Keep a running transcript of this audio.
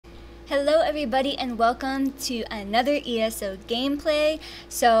Hello everybody and welcome to another ESO gameplay.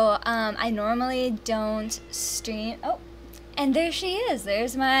 So I normally don't stream. Oh, and there she is.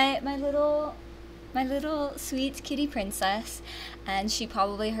 There's my little sweet kitty princess, and she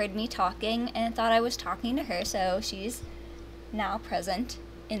probably heard me talking and thought I was talking to her, so she's now present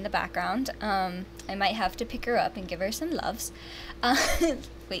in the background. I might have to pick her up and give her some loves.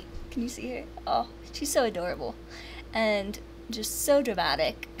 Wait, can you see her? Oh, she's so adorable and just so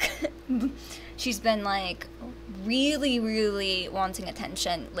dramatic. She's been like really wanting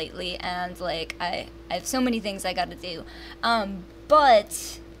attention lately, and like I have so many things I gotta do,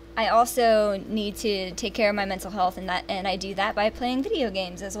 but I also need to take care of my mental health, and I do that by playing video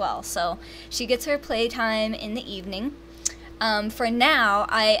games as well. So she gets her playtime in the evening. For now,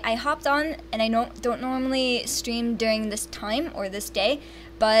 I hopped on, and I don't normally stream during this time or this day,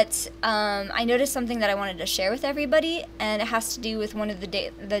 but I noticed something that I wanted to share with everybody, and it has to do with one of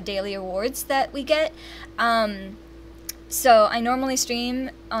the daily awards that we get. So I normally stream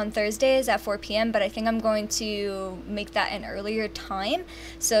on Thursdays at 4 p.m., but I think I'm going to make that an earlier time.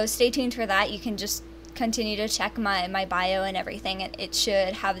 So stay tuned for that. You can just continue to check my bio and everything, and it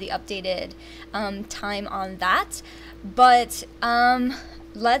should have the updated time on that. But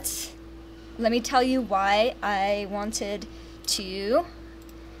let me tell you why I wanted to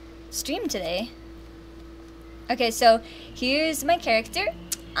stream today. Okay, so here's my character.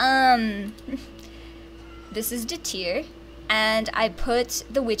 This is Detir, and I put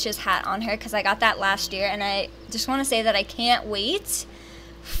the witch's hat on her because I got that last year, and I just want to say that I can't wait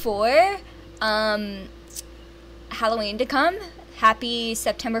for Halloween to come. Happy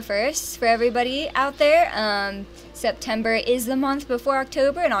September 1st for everybody out there. September is the month before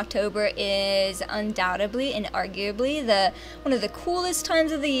October, and October is undoubtedly and arguably one of the coolest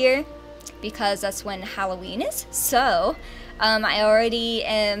times of the year because that's when Halloween is. So I already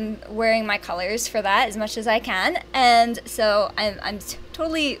am wearing my colors for that as much as I can, and so I'm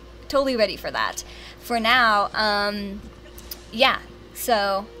totally ready for that. For now, yeah,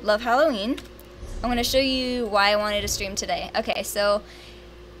 so love Halloween. I'm going to show you why I wanted to stream today. Okay, so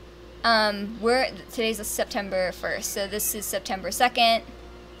today's September 1st, so this is September 2nd,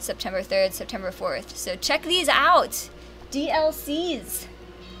 September 3rd, September 4th. So check these out, DLCs.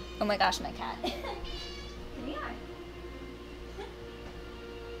 Oh my gosh, my cat. Here we are.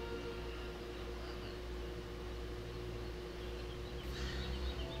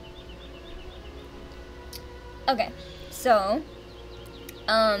 Okay, so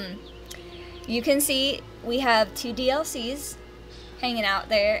you can see we have 2 DLCs hanging out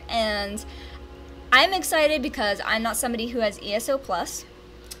there, and I'm excited because I'm not somebody who has ESO Plus.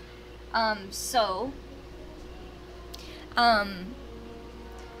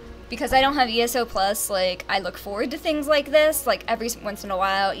 Because I don't have ESO Plus, like, I look forward to things like this. Like, every once in a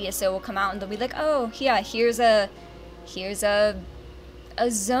while, ESO will come out and they'll be like, oh, yeah, here's a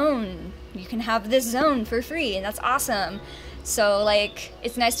zone. You can have this zone for free, and that's awesome. So, like,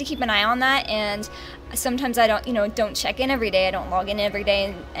 it's nice to keep an eye on that, and sometimes I don't check in every day. I don't log in every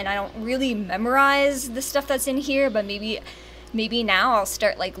day, and I don't really memorize the stuff that's in here, but maybe now I'll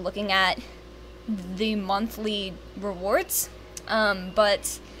start, like, looking at the monthly rewards.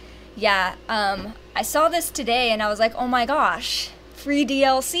 But, yeah, I saw this today, and I was like, oh my gosh, free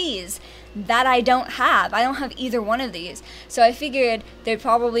DLCs that I don't have. I don't have either one of these. So I figured there'd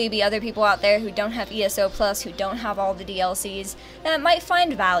probably be other people out there who don't have ESO Plus, who don't have all the DLCs, that might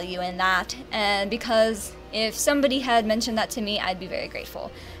find value in that. And because if somebody had mentioned that to me, I'd be very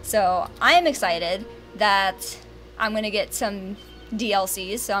grateful. So I am excited that I'm going to get some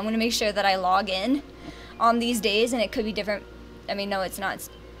DLCs. So I'm going to make sure that I log in on these days, and it could be different. I mean, no, it's not. It's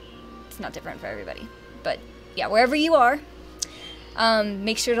not different for everybody. But yeah, wherever you are,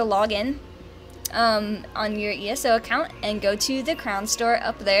 make sure to log in on your ESO account and go to the Crown Store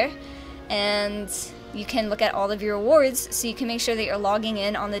up there, and you can look at all of your rewards, so you can make sure that you're logging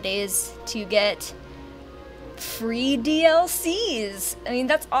in on the days to get free DLCs. I mean,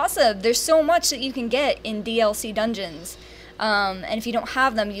 that's awesome. There's so much that you can get in DLC dungeons, and if you don't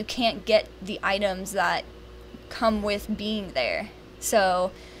have them, you can't get the items that come with being there.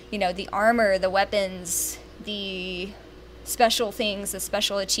 So, you know, the armor, the weapons, the special things, the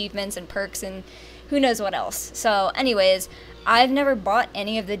special achievements and perks, and who knows what else. So anyways, I've never bought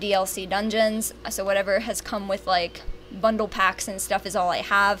any of the DLC dungeons, so whatever has come with like bundle packs and stuff is all I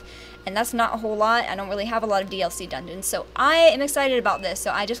have, and that's not a whole lot. I don't really have a lot of DLC dungeons, so I am excited about this.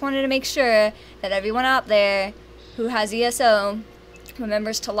 So I just wanted to make sure that everyone out there who has ESO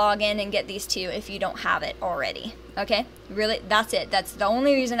remembers to log in and get these 2 if you don't have it already. Okay, really, that's it. That's the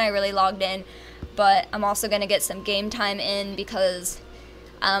only reason I really logged in. But I'm also going to get some game time in because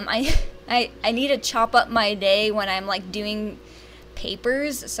I need to chop up my day when I'm like doing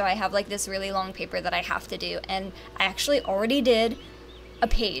papers, so I have like this really long paper that I have to do, and I actually already did a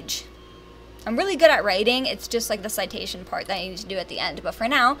page. I'm really good at writing, it's just like the citation part that I need to do at the end, but for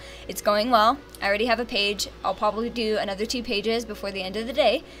now, it's going well. I already have a page. I'll probably do another 2 pages before the end of the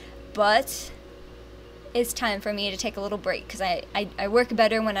day, but it's time for me to take a little break, because I work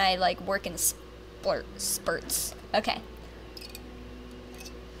better when I like work in spurts. Okay.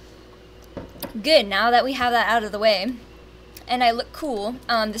 Good, now that we have that out of the way, and I look cool,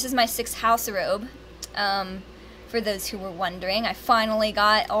 this is my 6th house robe. For those who were wondering, I finally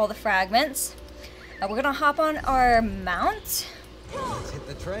got all the fragments. We're gonna hop on our mount. Let's hit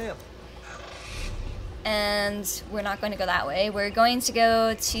the trail. And we're not going to go that way. We're going to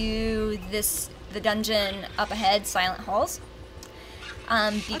go to the dungeon up ahead, Silent Halls.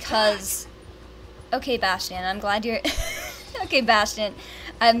 Because... Okay, Bastion, I'm glad you're... Okay, Bastion,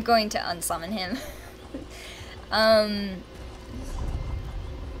 I'm going to unsummon him.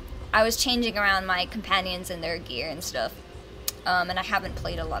 I was changing around my companions and their gear and stuff, and I haven't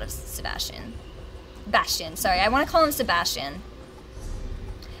played a lot of Bastion, sorry, I want to call him Sebastian.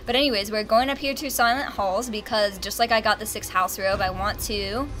 But anyways, we're going up here to Silent Halls because just like I got the 6th house robe, I want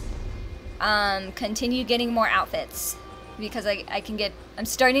to continue getting more outfits, because I'm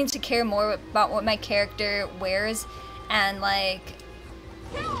starting to care more about what my character wears, and like,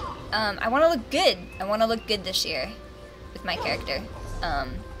 I want to look good. I want to look good this year with my character.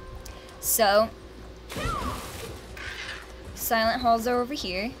 So, Silent Halls are over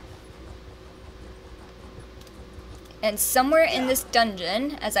here. And somewhere in this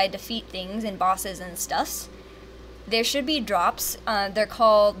dungeon, as I defeat things and bosses and stuff, there should be drops. They're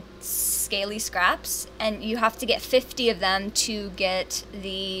called scaly scraps, and you have to get 50 of them to get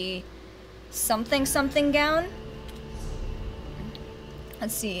the something something gown.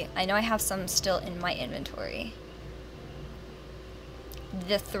 Let's see, I know I have some still in my inventory.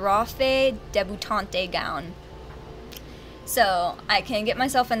 The Thrafe Debutante gown. So I can get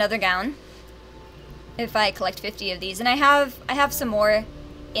myself another gown if I collect 50 of these, and I have some more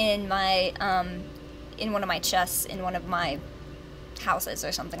in my in one of my chests in one of my houses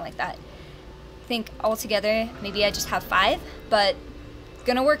or something like that. I think altogether maybe I just have 5, but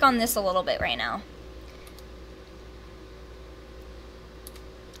gonna work on this a little bit right now.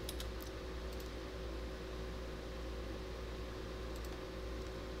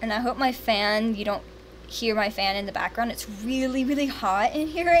 And I hope my fan, you don't hear my fan in the background. It's really, really hot in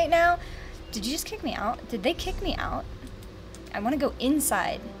here right now. Did you just kick me out? Did they kick me out? I want to go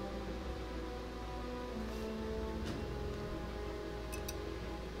inside.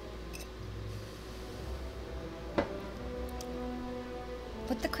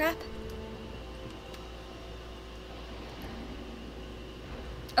 What the crap?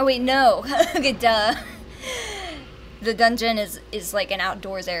 Oh wait, no. Okay, duh. The dungeon is like an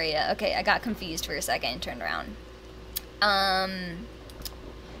outdoors area. Okay, I got confused for a second and turned around.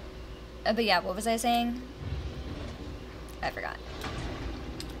 But yeah, what was I saying? I forgot.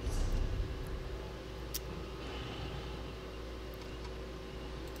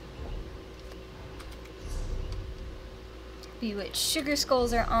 Bewitched sugar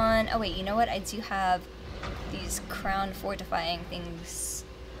skulls are on. Oh wait, you know what? I do have these crown fortifying things,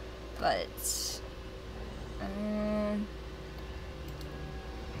 but oh,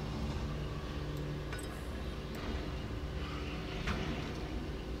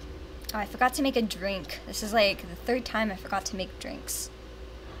 I forgot to make a drink. This is like the 3rd time I forgot to make drinks.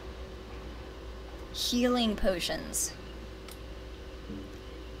 Healing potions.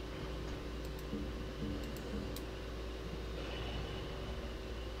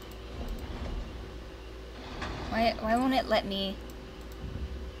 Why won't it let me?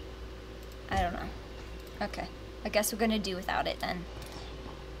 I don't know. Okay, I guess we're gonna do without it then.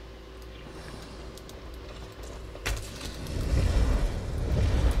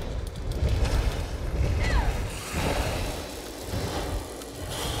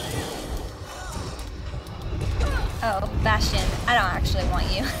 Oh, Bastion, I don't actually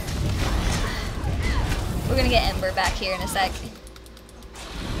want you. We're gonna get Ember back here in a sec.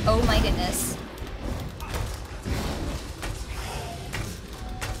 Oh my goodness.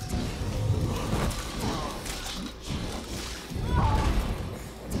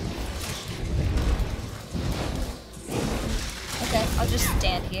 Okay, I'll just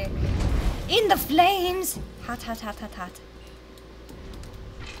stand here. In the flames! Hot, hot, hot, hot, hot.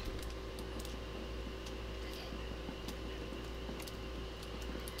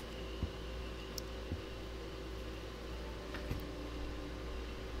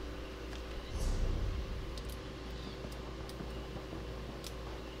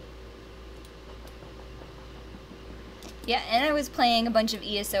 Yeah, and I was playing a bunch of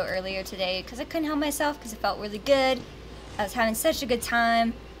ESO earlier today because I couldn't help myself because it felt really good. I was having such a good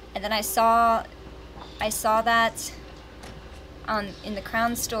time, and then I saw that in the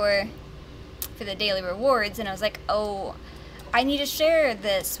Crown store for the daily rewards, and I was like, oh, I need to share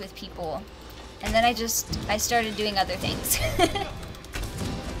this with people. And then I started doing other things.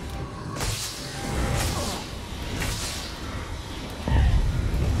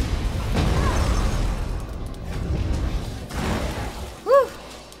 Woo!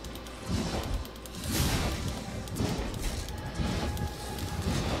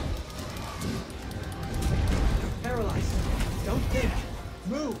 Paralyzed. Don't think.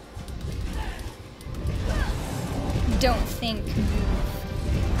 Move. Don't think.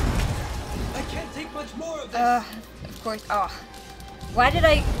 I can't take much more of this. Of course. Oh, why did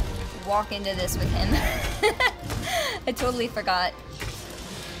I walk into this with him? I totally forgot.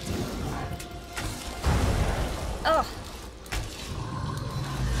 Oh.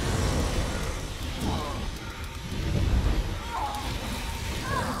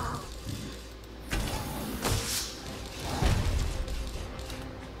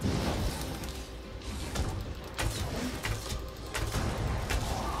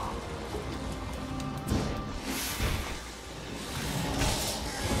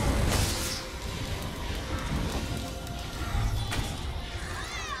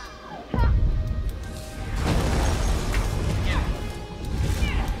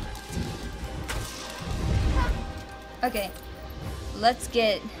 Okay, let's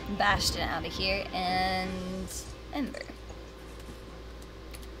get Bastion out of here and Ember.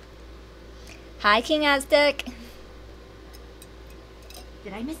 Hi, King Aztec.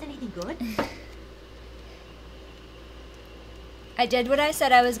 Did I miss anything good? I did what I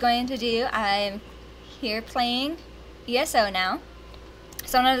said I was going to do. I'm here playing ESO now.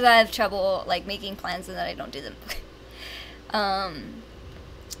 Sometimes I have trouble like making plans and then I don't do them.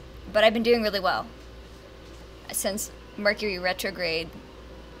 But I've been doing really well. Since Mercury retrograde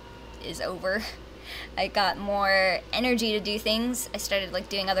is over, I got more energy to do things. I started like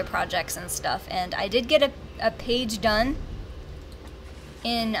doing other projects and stuff, and I did get a page done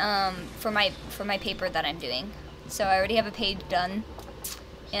in for my paper that I'm doing. So I already have a page done,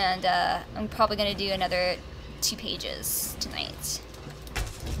 and I'm probably gonna do another 2 pages tonight,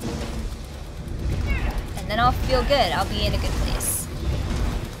 and then I'll feel good. I'll be in a good place.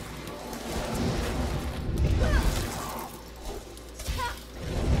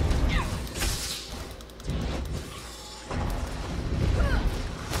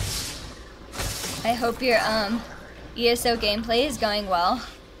 I hope your ESO gameplay is going well.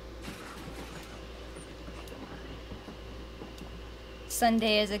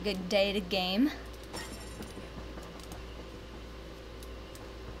 Sunday is a good day to game.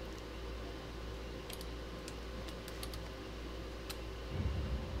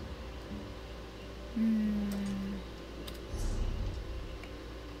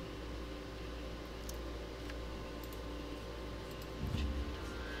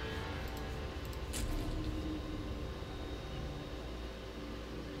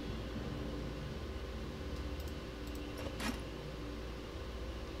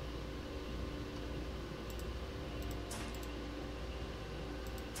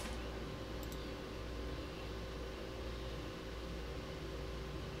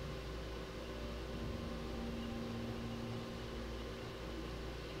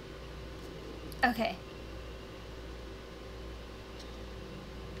 Okay.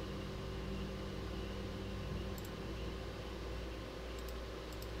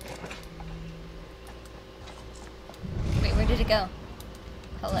 Wait, where did it go?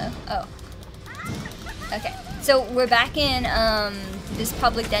 Hello? Oh. Okay. So we're back in this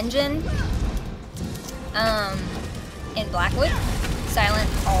public dungeon in Blackwood, Silent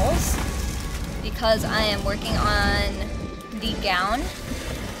Halls, because I am working on the gown,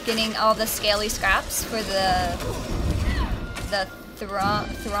 getting all the scaly scraps for the Throne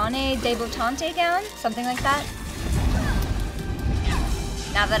Debutante gown, something like that.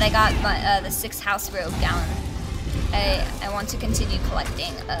 Now that I got my, the 6th house robe gown, I want to continue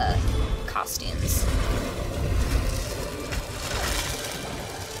collecting costumes.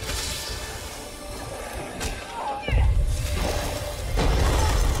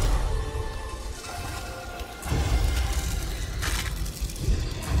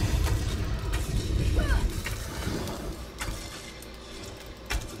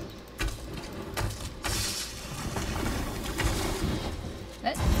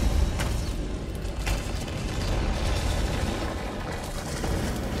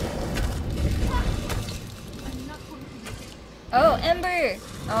 Oh, Ember!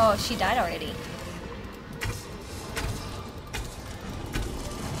 Oh, she died already.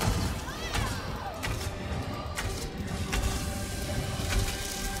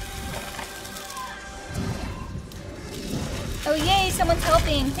 Yay, someone's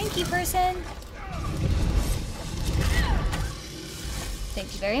helping. Thank you, person.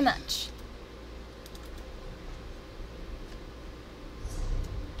 Thank you very much.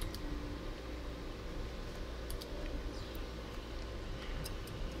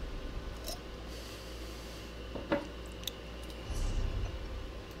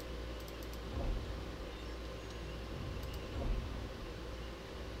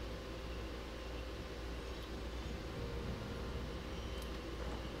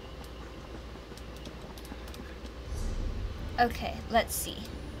 Okay, let's see.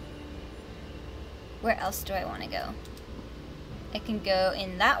 Where else do I want to go? I can go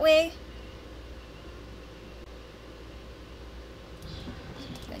in that way.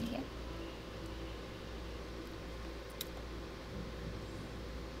 Go in here.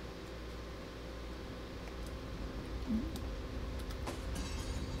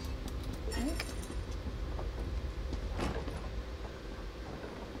 Think.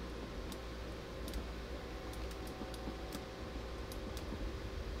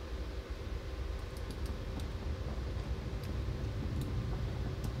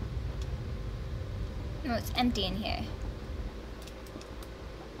 No, it's empty in here.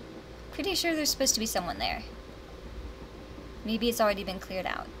 Pretty sure there's supposed to be someone there. Maybe it's already been cleared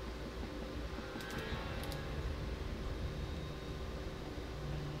out.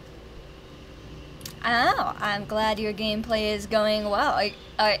 Oh, I'm glad your gameplay is going well.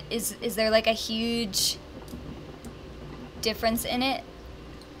 Is there like a huge difference in it?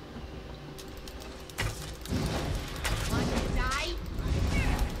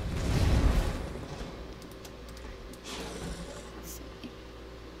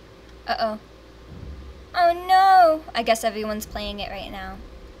 Uh-oh. Oh no! I guess everyone's playing it right now.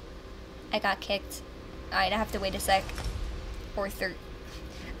 I got kicked. Alright, I have to wait a sec. Or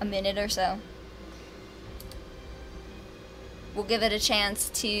a minute or so. We'll give it a chance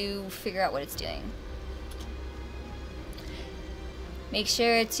to figure out what it's doing. Make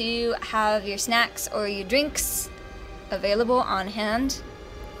sure to have your snacks or your drinks available on hand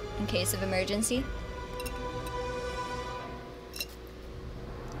in case of emergency.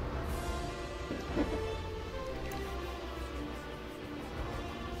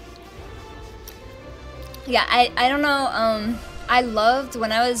 Yeah, I don't know, I loved,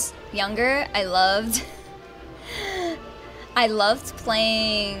 when I was younger, I loved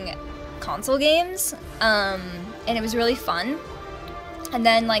playing console games, and it was really fun. And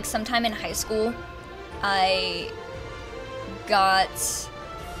then, like, sometime in high school, I got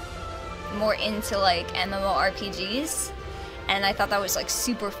more into, like, MMORPGs, and I thought that was, like,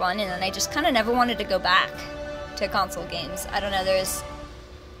 super fun, and then I just kind of never wanted to go back to console games. I don't know,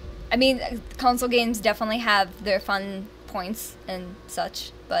 I mean, console games definitely have their fun points and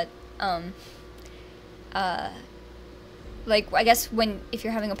such, but, like, I guess if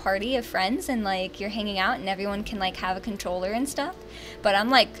you're having a party of friends and, like, you're hanging out and everyone can, like, have a controller and stuff, but I'm,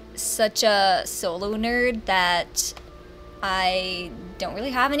 like, such a solo nerd that I don't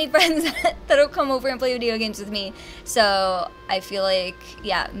really have any friends that'll come over and play video games with me, so I feel like,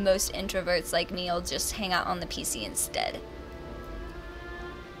 yeah, most introverts like me will just hang out on the PC instead.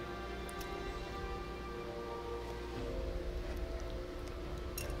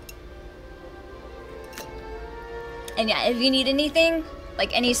 And yeah, if you need anything,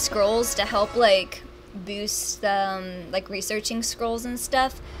 like any scrolls to help like boost like researching scrolls and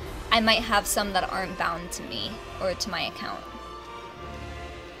stuff, I might have some that aren't bound to me or to my account.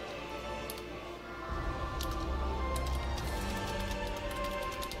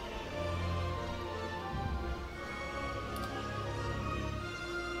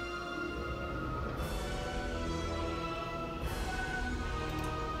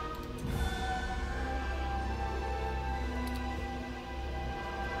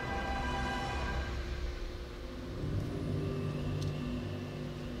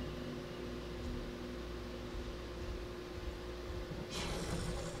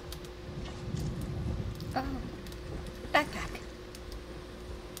 Oh, backpack.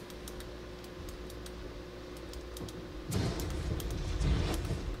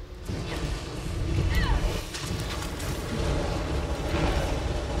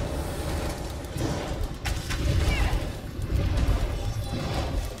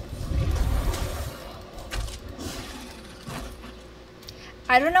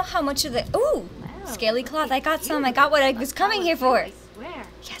 I don't know how much of the ooh, scaly cloth. I got some. I got what I was coming here for.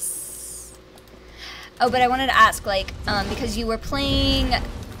 Yes. Oh, but I wanted to ask, like, because you were playing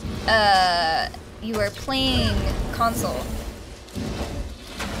console.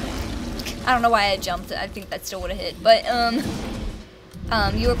 I don't know why I jumped. I think that still would have hit. But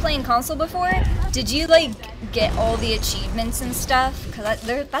You were playing console before. Did you like get all the achievements and stuff? Cause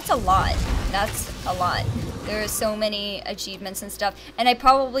that's a lot. That's a lot. There are so many achievements and stuff, and I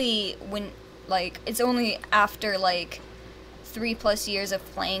probably wouldn't like. It's only after like 3+ years of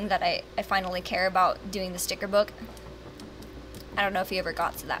playing that I finally care about doing the sticker book. I don't know if you ever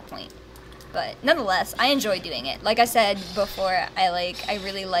got to that point, but nonetheless, I enjoy doing it. Like I said before, I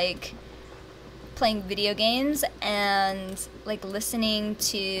really like playing video games and like listening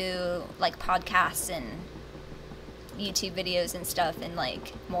to like podcasts and YouTube videos and stuff and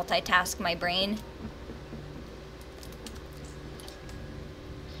like multitask my brain.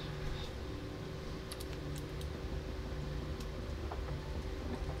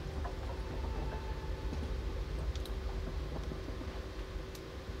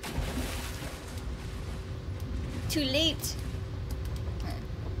 Too late.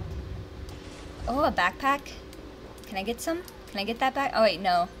 Oh, a backpack? Can I get some? Can I get that back? Oh wait,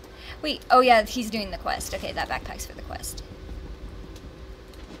 no. Wait, oh yeah, he's doing the quest. Okay, that backpack's for the quest.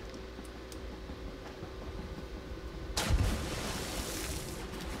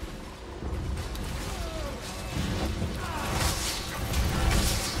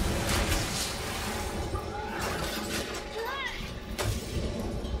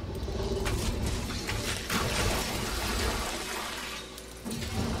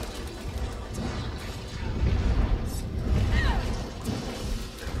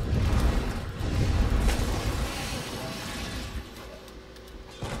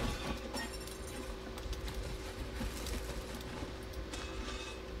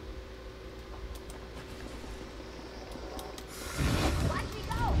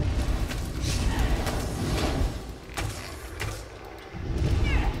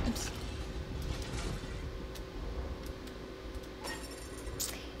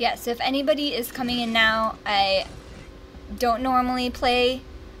 Yeah, so if anybody is coming in now, I don't normally play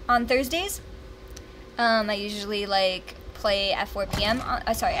on Thursdays. I usually like play at 4 p.m.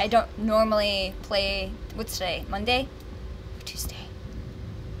 Sorry, I don't normally play, what's today, Monday? Tuesday.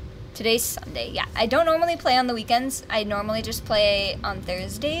 Today's Sunday, yeah. I don't normally play on the weekends. I normally just play on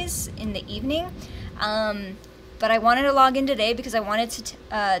Thursdays in the evening. But I wanted to log in today because I wanted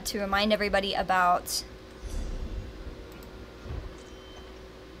to remind everybody about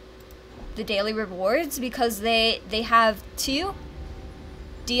the daily rewards, because they have 2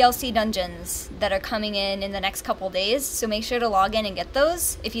 DLC dungeons that are coming in the next couple days, so make sure to log in and get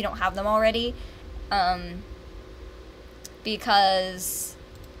those if you don't have them already, because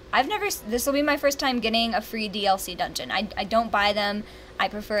this will be my first time getting a free DLC dungeon. I don't buy them. I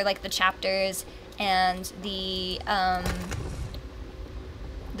prefer like the chapters and the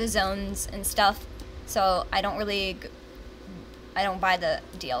zones and stuff, so I don't buy the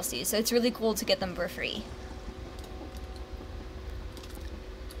DLC, so it's really cool to get them for free.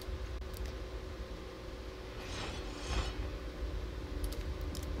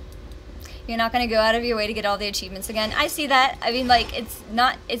 You're not gonna go out of your way to get all the achievements again. I see that. I mean, like,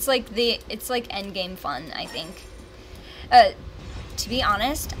 it's like end game fun, I think. To be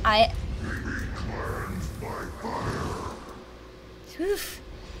honest,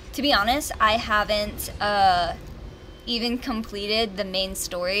 to be honest, I haven't even completed the main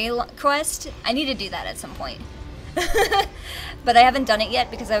story quest. I need to do that at some point. But I haven't done it yet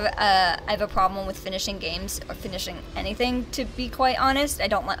because I have a problem with finishing games or finishing anything, to be quite honest. I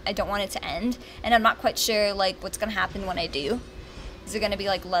don't want it to end, and I'm not quite sure like what's gonna happen when I do. Is it gonna be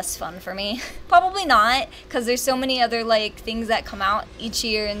like less fun for me? Probably not, because there's so many other like things that come out each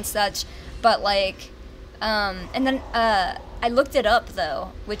year and such. But like, and then I looked it up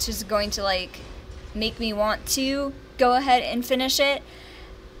though, which is going to like make me want to go ahead and finish it,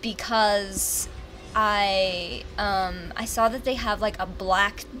 because I saw that they have like a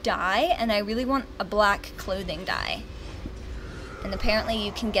black dye, and I really want a black clothing dye. And apparently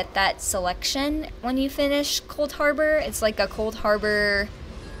you can get that selection when you finish Cold Harbor. It's like a Cold Harbor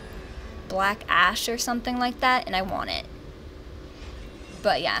black ash or something like that, and I want it.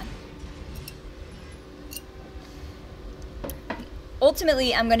 But yeah.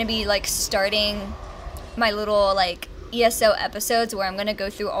 Ultimately, I'm gonna be like starting my little like ESO episodes where I'm gonna go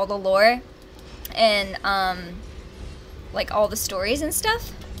through all the lore and like all the stories and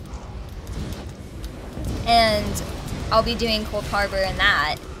stuff, and I'll be doing Cold Harbor and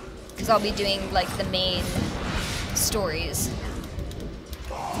that, because I'll be doing like the main stories.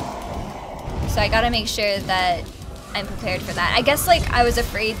 So I gotta make sure that I'm prepared for that. I guess like I was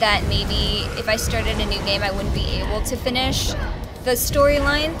afraid that maybe if I started a new game I wouldn't be able to finish the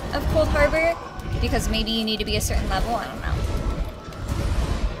storyline of Cold Harbor, because maybe you need to be a certain level, I don't know.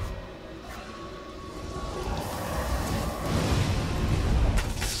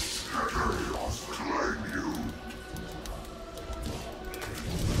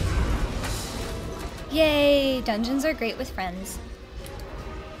 Yay! Dungeons are great with friends.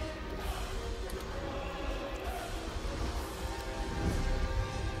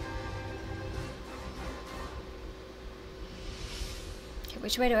 Okay,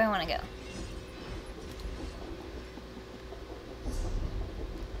 which way do I want to go?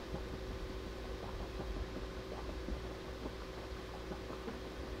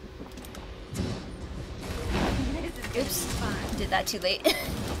 Oops, did that too late.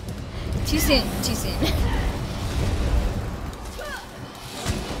 Too soon, too soon.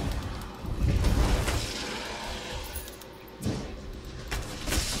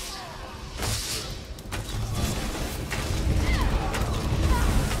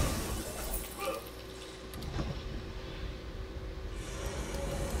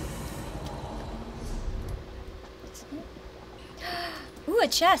 Ooh, a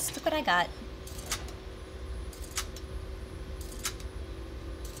chest, look what I got.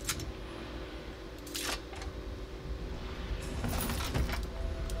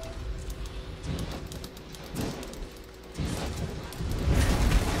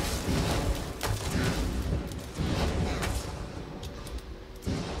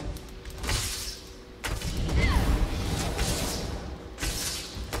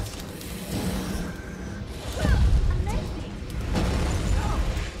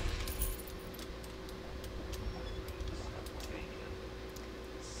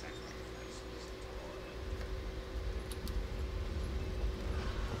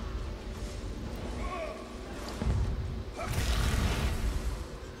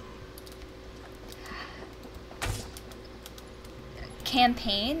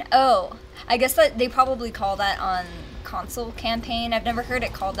 Campaign? Oh, I guess that they probably call that on console campaign. I've never heard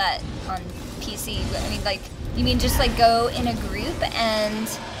it called that on PC. I mean, like, you mean just like go in a group and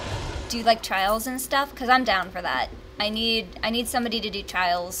do like trials and stuff? Because I'm down for that. I need somebody to do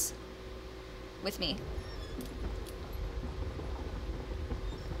trials with me.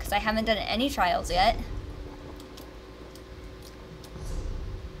 Because I haven't done any trials yet.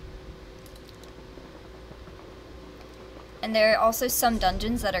 And there are also some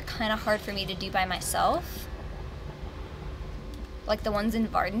dungeons that are kind of hard for me to do by myself. Like the ones in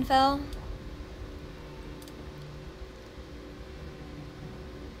Vardenfell.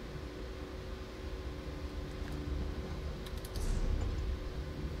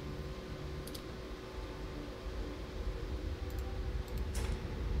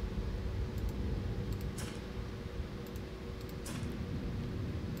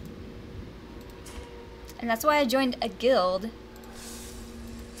 And that's why I joined a guild.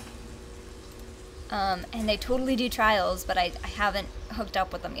 And they totally do trials, but I haven't hooked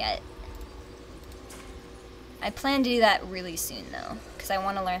up with them yet. I plan to do that really soon though, because I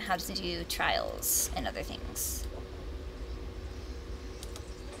want to learn how to do trials and other things.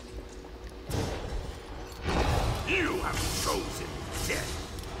 You have chosen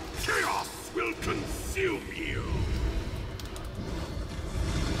death. Chaos will consume you.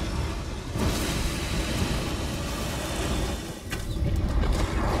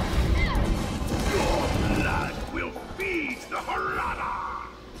 Your blood will feed the Harada.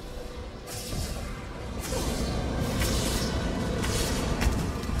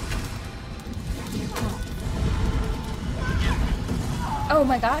 Oh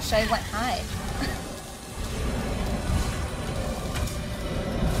my gosh, I went high.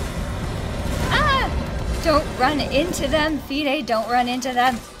 Ah! Don't run into them, Fide, don't run into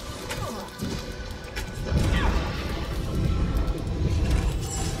them.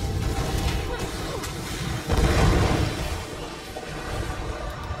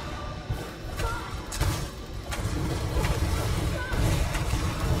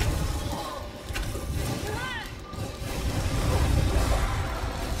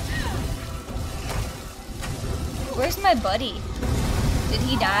 Where's my buddy? Did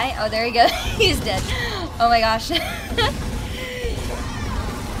he die? Oh, there he goes. He's dead. Oh my gosh.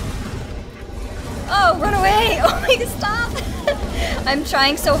 Oh, run away! Oh my god, stop! I'm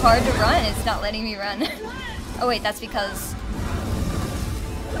trying so hard to run, it's not letting me run. Oh wait, that's because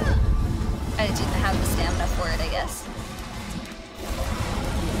I didn't have the stamina for it, I guess.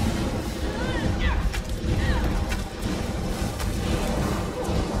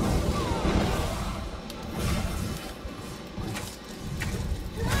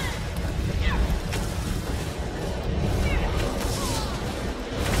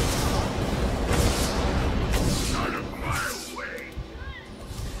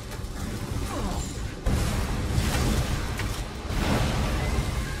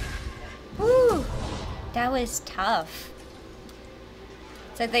 That was tough.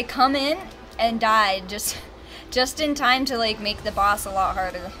 So they come in and died just in time to like make the boss a lot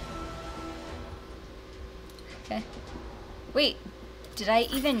harder. Okay. Wait, did I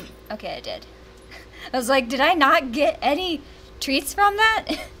even... Okay, I did. I was like, did I not get any treats from that?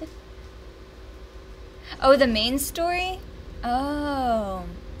 Oh, the main story? Oh.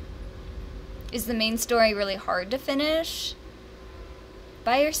 Is the main story really hard to finish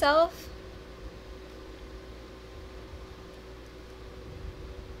by yourself?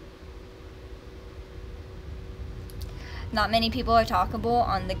 Not many people are talkable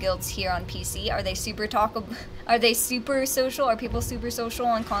on the guilds here on PC. Are they super talkable? Are they super social? Are people super social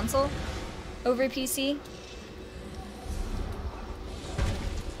on console over PC?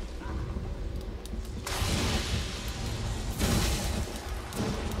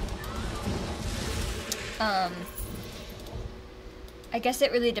 I guess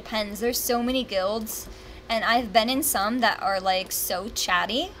it really depends. There's so many guilds, and I've been in some that are like so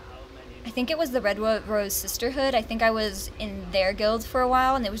chatty. I think it was the Red Rose Sisterhood. I think I was in their guild for a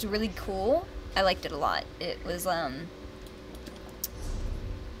while, and it was really cool. I liked it a lot. It was,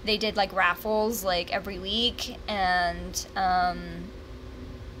 they did like raffles like every week, and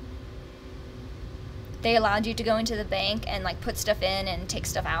they allowed you to go into the bank and like put stuff in and take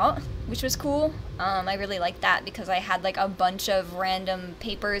stuff out, which was cool. I really liked that because I had like a bunch of random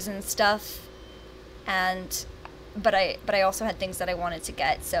papers and stuff, and but I also had things that I wanted to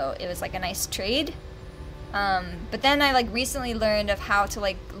get, so it was like a nice trade. But then I like recently learned of how to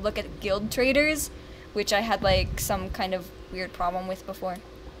like look at guild traders, which I had like some kind of weird problem with before.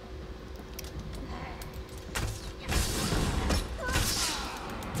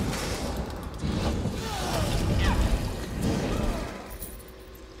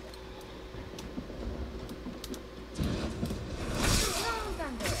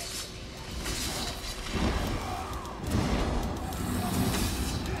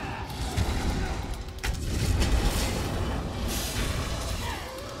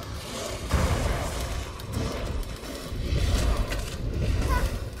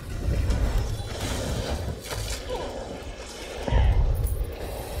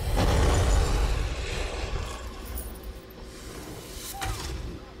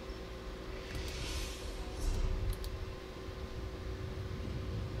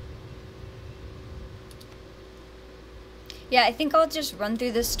 Yeah, I think I'll just run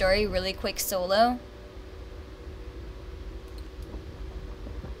through this story really quick solo.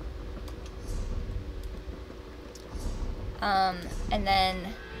 And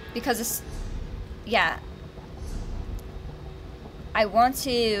then, because it's, yeah, I want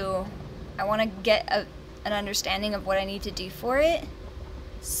to get an understanding of what I need to do for it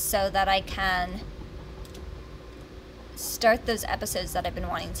so that I can start those episodes that I've been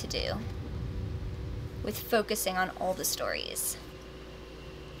wanting to do, with focusing on all the stories.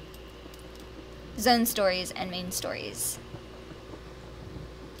 Zone stories and main stories.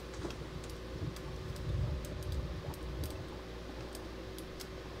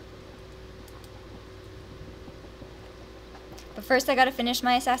 But first I gotta finish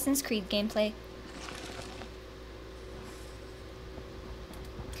my Assassin's Creed gameplay.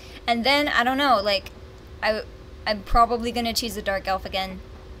 And then, I don't know, like, I'm probably gonna choose the Dark Elf again.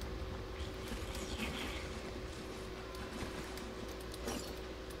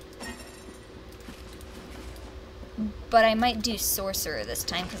 But I might do Sorcerer this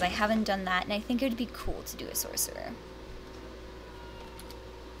time, because I haven't done that, and I think it would be cool to do a Sorcerer.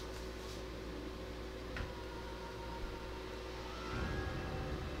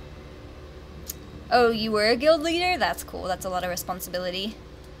 Oh, you were a guild leader? That's cool. That's a lot of responsibility.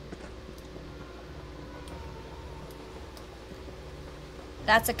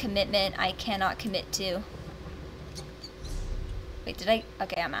 That's a commitment I cannot commit to. Wait, did I?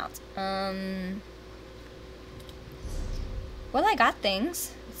 Okay, I'm out. Well, I got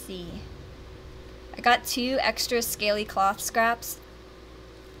things. Let's see. I got 2 extra scaly cloth scraps.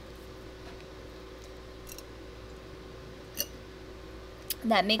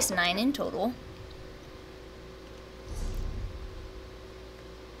 That makes 9 in total.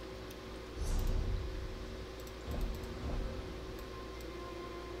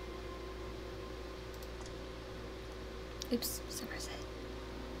 Oops, Somerset.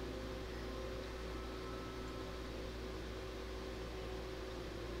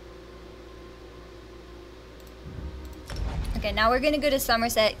 Okay, now we're gonna go to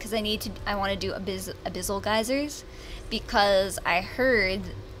Somerset because I want to do abyssal geysers, because I heard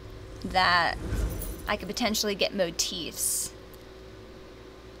that I could potentially get motifs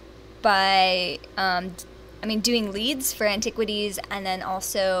by, doing leads for antiquities and then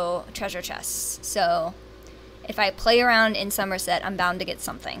also treasure chests. So if I play around in Somerset, I'm bound to get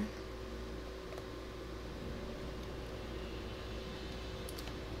something.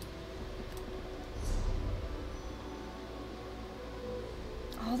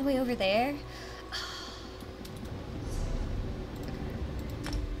 the way over there?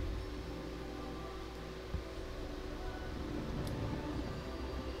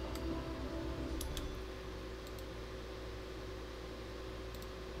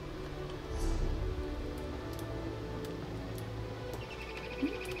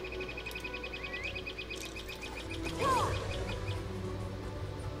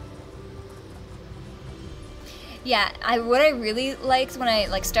 Yeah, what I really liked when I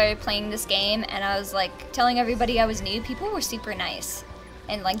like started playing this game and I was like telling everybody I was new, people were super nice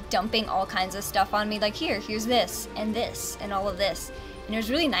and like dumping all kinds of stuff on me, like here's this and all of this, and it was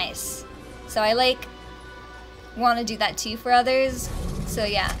really nice. So I like want to do that too for others. So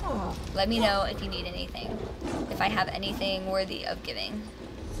yeah, let me know if you need anything, if I have anything worthy of giving,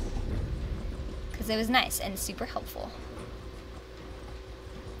 because it was nice and super helpful.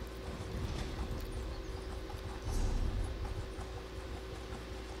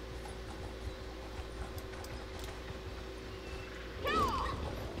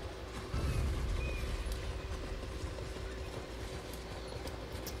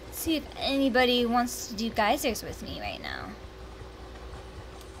 See if anybody wants to do geysers with me right now.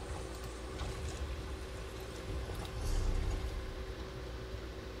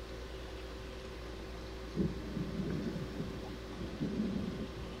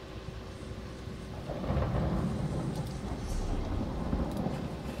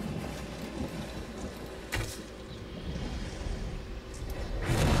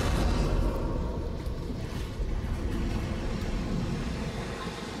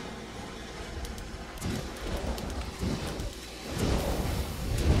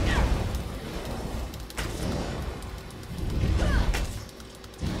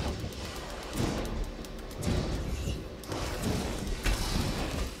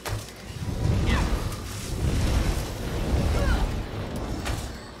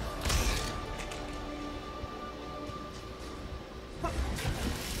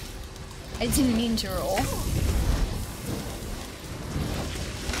 I didn't mean to roll.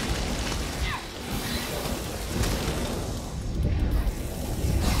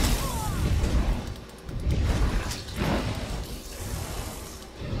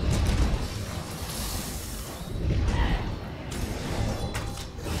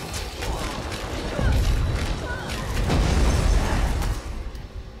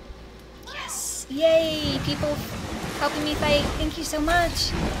 Yes! Yay! People helping me fight. Thank you so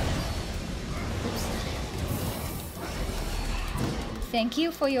much. Thank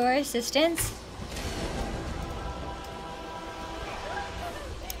you for your assistance.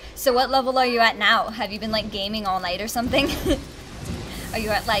 So what level are you at now? Have you been like gaming all night or something? Are you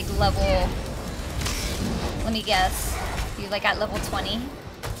at like level, let me guess, are you like at level 20?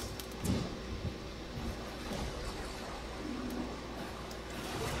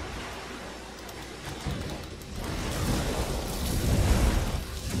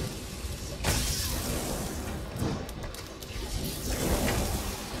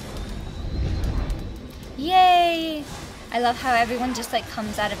 Yay! I love how everyone just like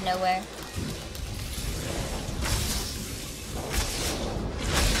comes out of nowhere.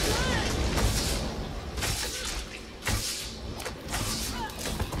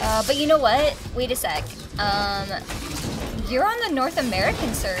 But you know what? Wait a sec. You're on the North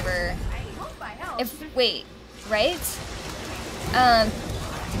American server. Wait, right?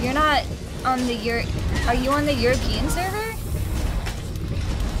 You're not on the are you on the European server?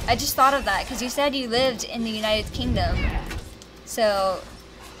 I just thought of that because you said you lived in the United Kingdom. So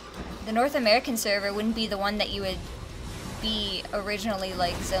the North American server wouldn't be the one that you would be originally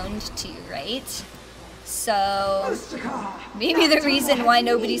like zoned to, right? So maybe the reason why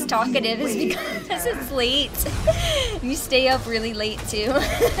nobody's talkative is because it's late. You stay up really late too.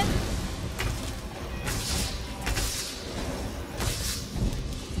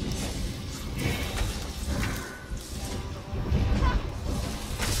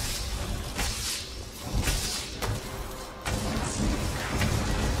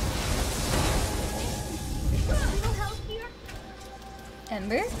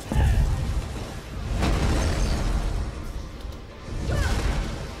 Ember? Did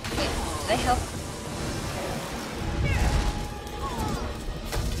I help?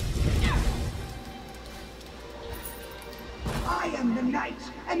 I am the night,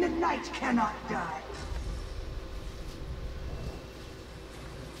 and the night cannot die.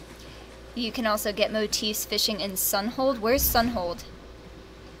 You can also get motifs fishing in Sunhold. Where's Sunhold?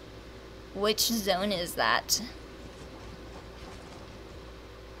 Which zone is that?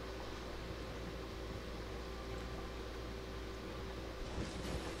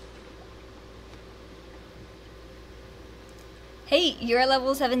 Hey, you're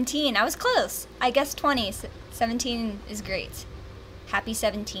level 17. I was close. I guess 20. 17 is great. Happy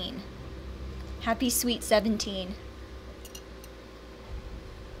 17. Happy sweet 17.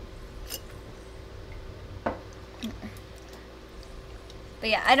 But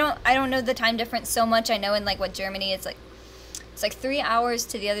yeah, I don't know the time difference so much. I know in like what Germany it's like 3 hours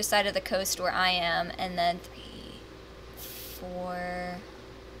to the other side of the coast where I am, and then 3, 4,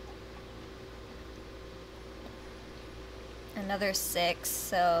 another 6,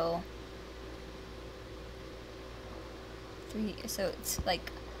 so 3, so it's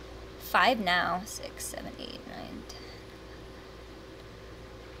like 5 now. 6, 7, 8, 9, 10.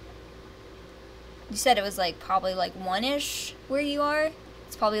 You said it was like probably like 1-ish where you are.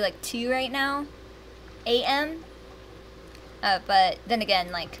 It's probably like 2 right now, AM. But then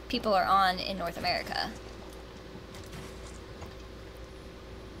again, like people are on in North America.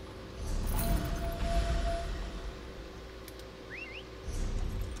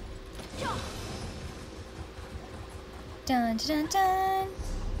 Dun dun dun.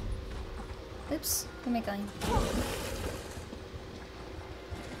 Oops, where am I going?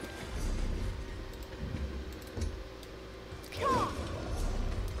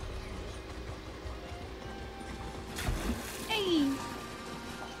 Hey.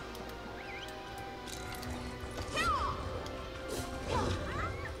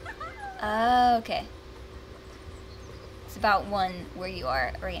 Okay. It's about 1 where you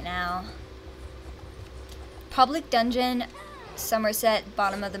are right now. Public Dungeon, Somerset,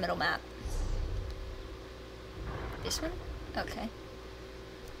 bottom of the middle map. This one? Okay.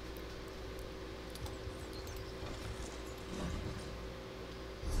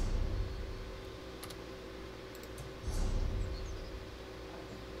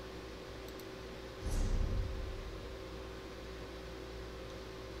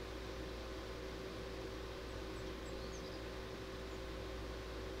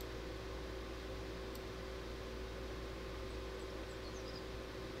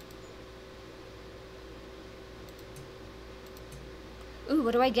 Ooh,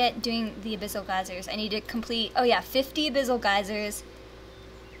 what do I get doing the abyssal geysers? I need to complete, oh yeah, 50 abyssal geysers.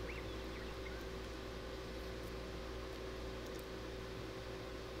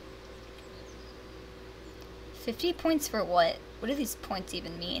 $50 points for what? What do these points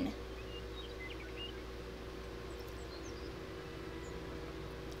even mean?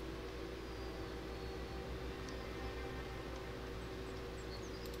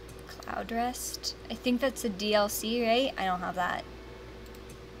 Cloud Rest? I think that's a DLC, right? I don't have that.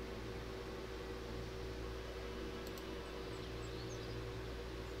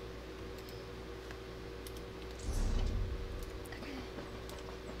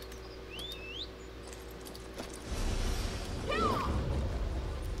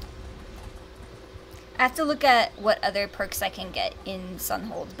 I have to look at what other perks I can get in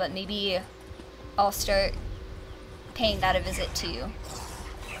Sunhold, but maybe I'll start paying that a visit too.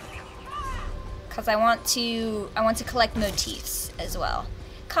 Cause I want to collect motifs as well,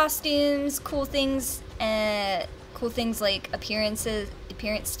 costumes, cool things like appearance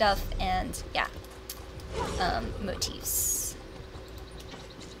stuff, and yeah, motifs.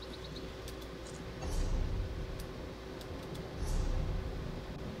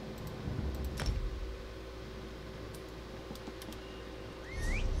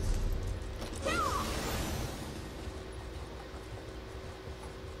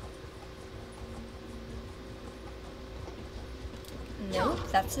 Nope,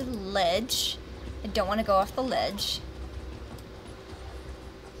 that's a ledge. I don't want to go off the ledge.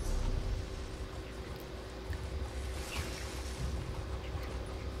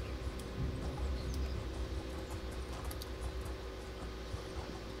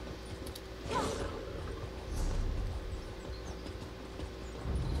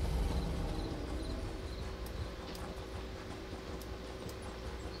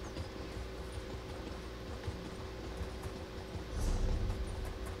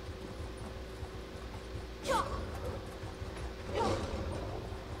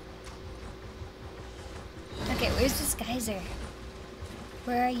 Okay, where's this geyser?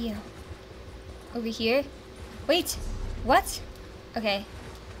 Where are you? Over here? Wait! What? Okay.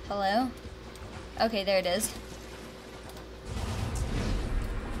 Hello? Okay, there it is.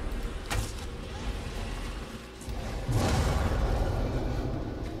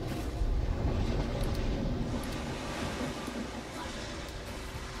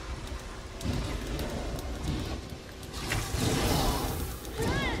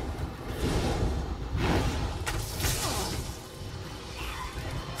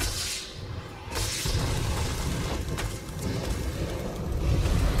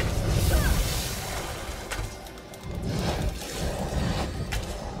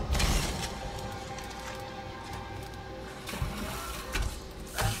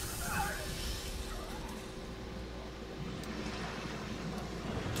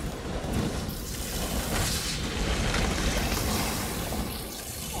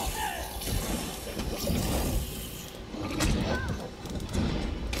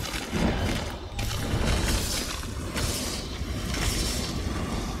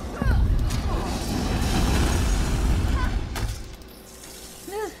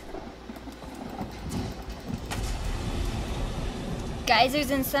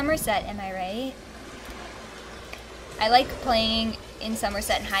 Geysers in Somerset, am I right? I like playing in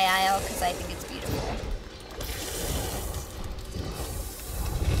Somerset and High Isle because I think it's beautiful.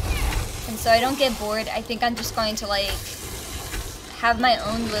 And so I don't get bored. I think I'm just going to like have my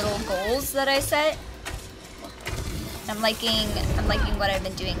own little goals that I set. I'm liking what I've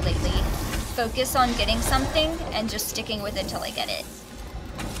been doing lately. Focus on getting something and just sticking with it till I get it.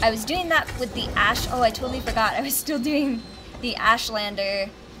 I was doing that with the Ash. Oh, I totally forgot. I was still doing the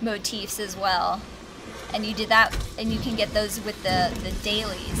Ashlander motifs as well. And you did that, and you can get those with the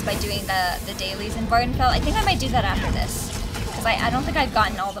dailies by doing the dailies in Vardenfell. I think I might do that after this, because I don't think I've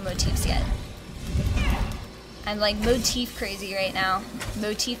gotten all the motifs yet. I'm like motif crazy right now.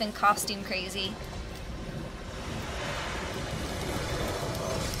 Motif and costume crazy.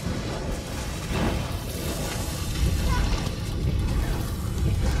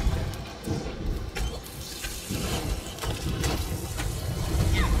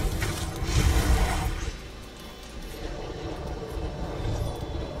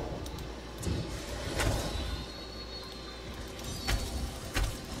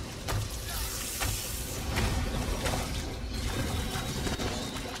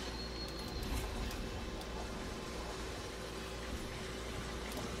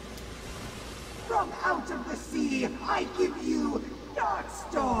 From out of the sea, I give you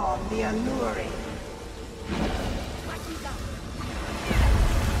Darkstorm the Alluring.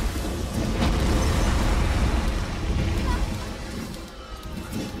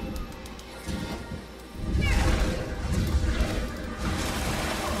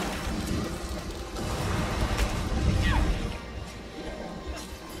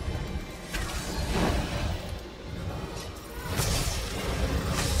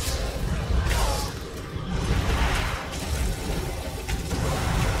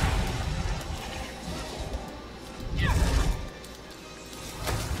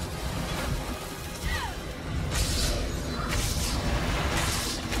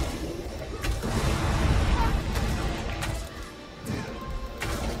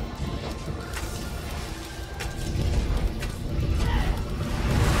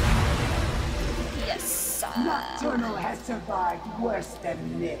 Nocturnal has survived worse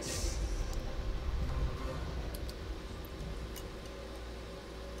than this.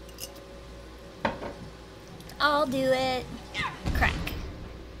 I'll do it. Crack.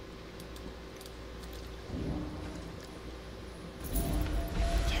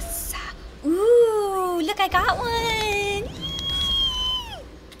 Yes. Ooh, look, I got one.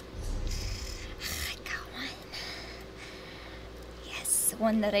 I got one. Yes,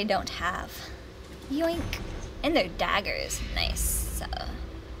 one that I don't have. Yoink. And they're daggers. Nice. So,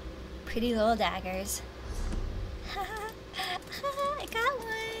 pretty little daggers. I got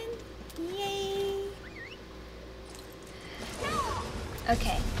one. Yay.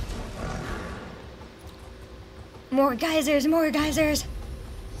 Okay. More geysers, more geysers.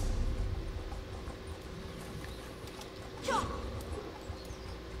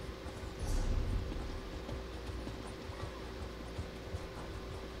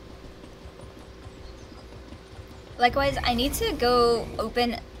 Likewise, I need to go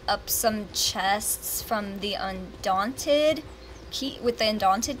open up some chests from the Undaunted key with the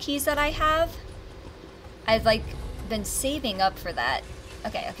Undaunted keys that I have. I've like been saving up for that.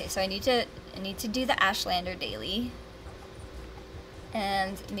 Okay, so I need to do the Ashlander daily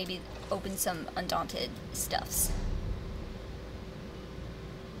and maybe open some Undaunted stuffs.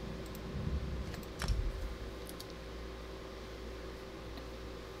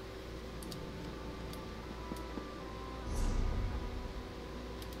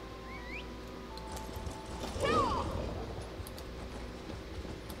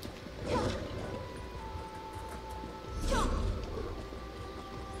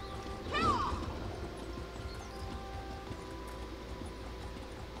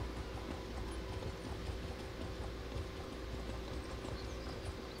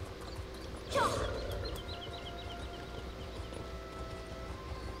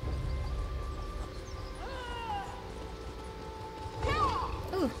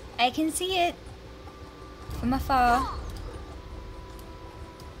 I can see it from afar.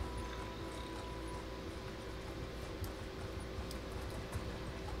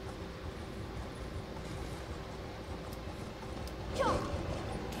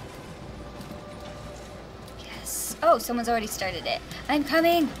 Yes. Oh, someone's already started it. I'm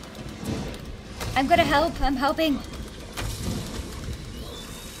coming. I'm gonna help. I'm helping.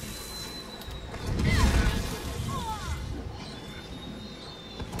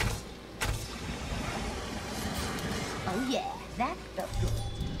 Oh yeah, that felt good.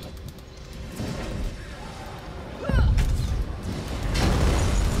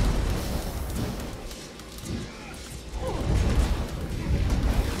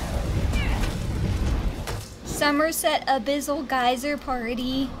 Somerset Abyssal Geyser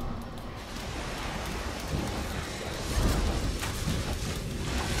Party.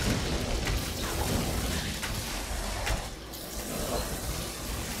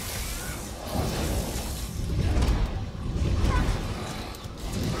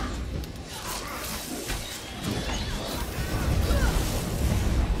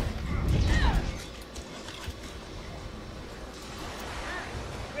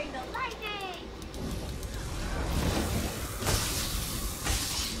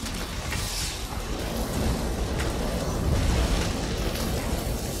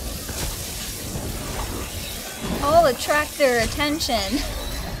 I'll attract their attention.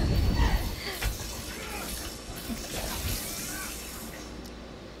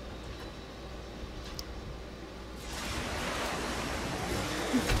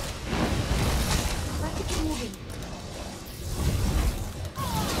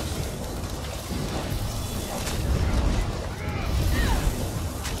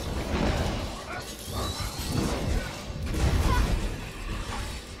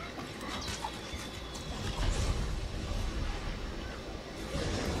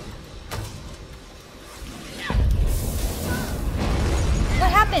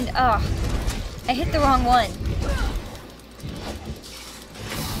 Oh, I hit the wrong one.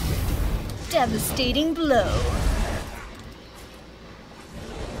 Devastating blow.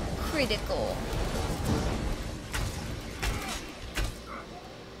 Critical.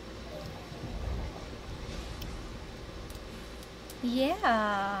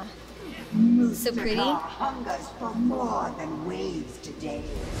 Yeah. So pretty. Hungers for more than waves today.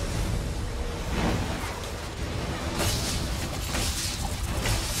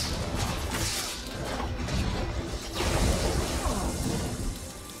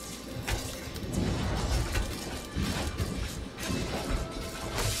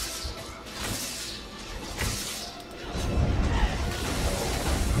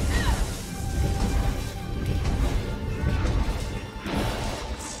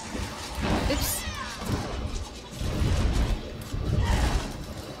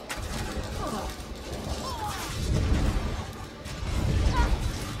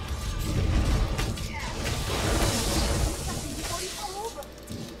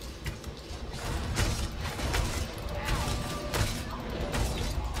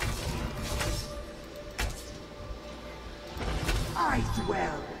 I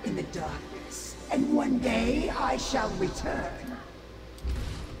dwell in the darkness, and one day I shall return.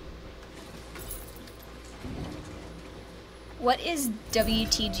 What is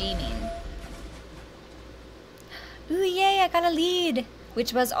WTG mean? Ooh, yay, I got a lead!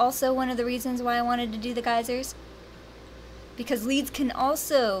 Which was also one of the reasons why I wanted to do the geysers. Because leads can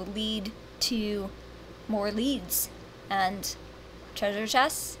also lead to more leads and treasure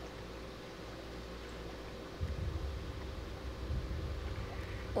chests.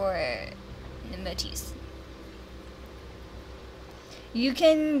 Or motifs. You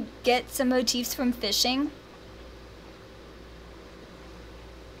can get some motifs from fishing.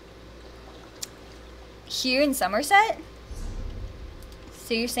 Here in Somerset?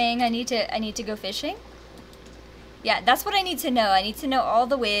 So you're saying I need to go fishing? Yeah, that's what I need to know. I need to know all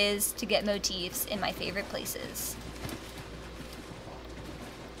the ways to get motifs in my favorite places.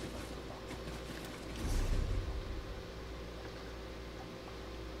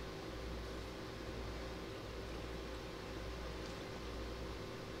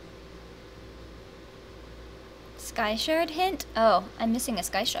 Sky shard hint? Oh, I'm missing a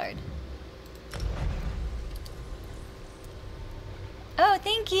sky shard. Oh,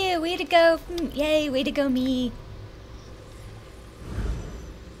 thank you! Way to go! Yay, way to go me!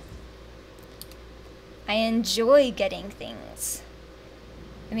 I enjoy getting things.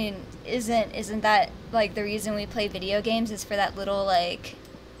 I mean, isn't that like the reason we play video games, is for that little like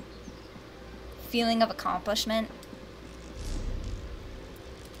feeling of accomplishment?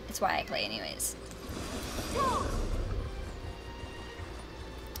 It's why I play anyways.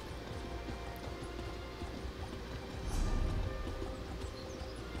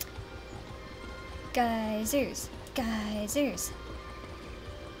 Geysers, geysers.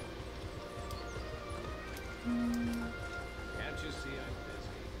 Can't you see I'm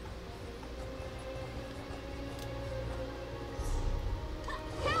busy?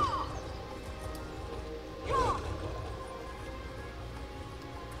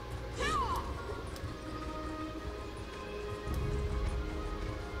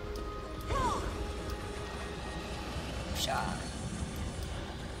 Shot.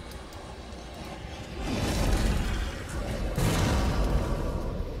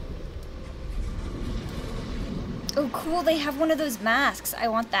 Oh, cool, they have one of those masks. I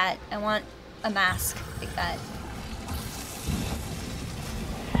want that. I want a mask like that.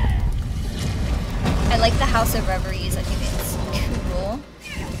 I like the House of Reveries. I think it's cool.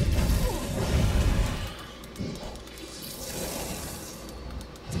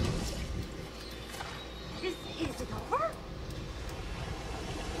 Is it over?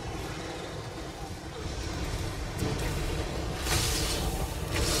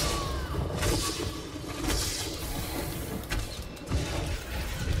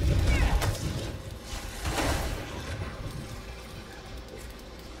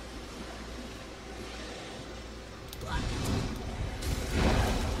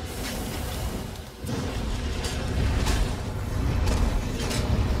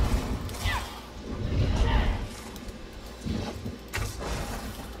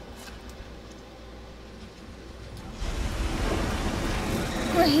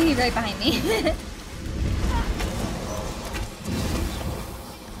 He's right behind me.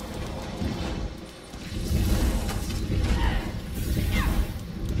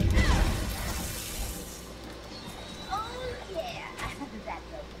 Oh yeah, that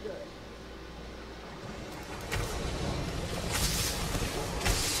felt good.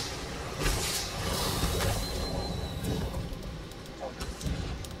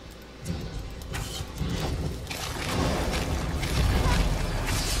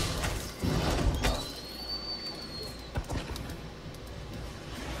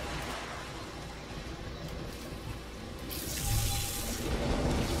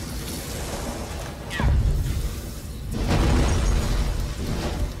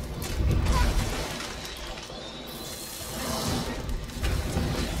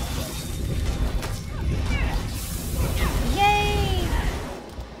 Yay!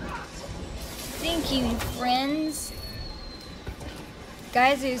 Thank you, friends.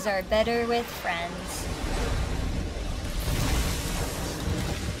 Geysers are better with friends.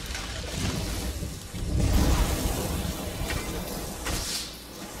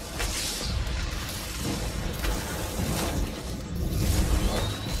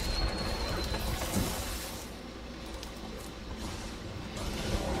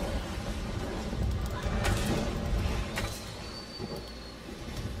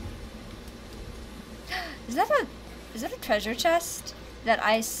 Is that a treasure chest that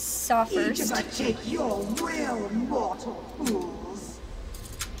I saw Each first? of us take your will, mortal fools.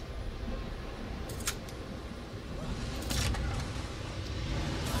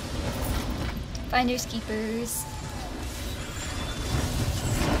 Finders keepers.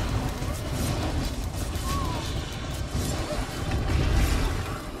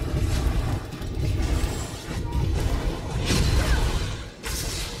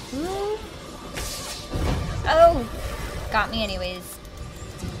 Ooh. Oh, got me anyways.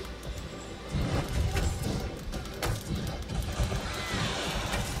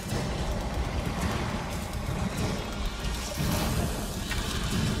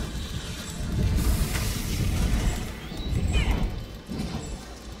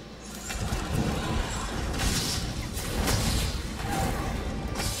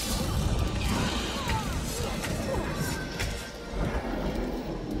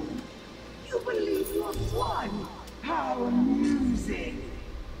 You believe you have won? How amusing.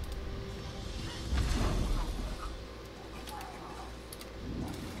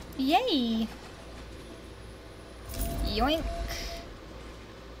 Yay! Yoink.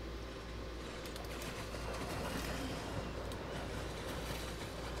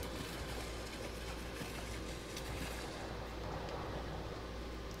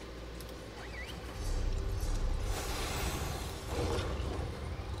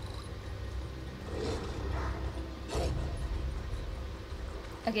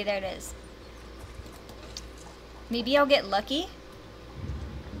 Okay, there it is. Maybe I'll get lucky?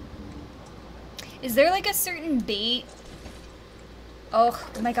 Is there like a certain bait? Oh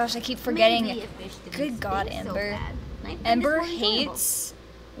my gosh, I keep forgetting. Maybe a fish didn't Good God, stink so Ember. bad. Might find this Ember more enjoyable. hates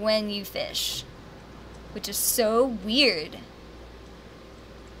when you fish, which is so weird.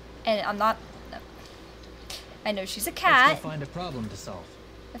 And I'm not. I know she's a Let's cat. go find a problem to solve.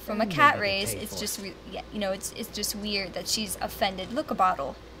 From a And cat maybe race, pay it's for just yeah, you know, it's just weird that she's offended. Look, a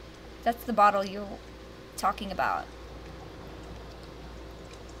bottle. That's the bottle you're talking about.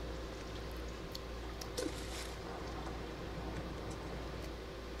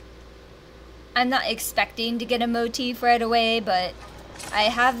 I'm not expecting to get a motif right away, but I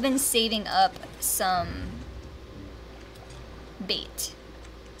have been saving up some bait.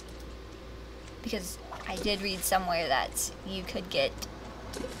 Because I did read somewhere that you could get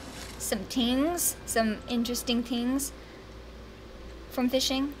some things, some interesting things from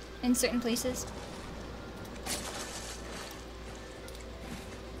fishing in certain places.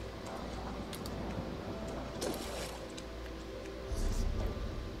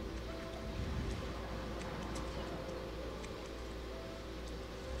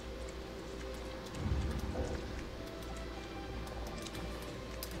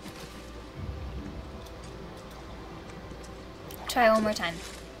 Try one more time.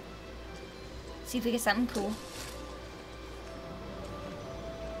 See if we get something cool.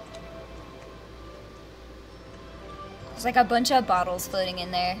 There's like a bunch of bottles floating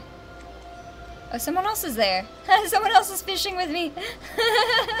in there. Oh, someone else is there. Someone else is fishing with me.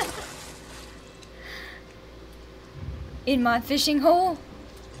 In my fishing hole?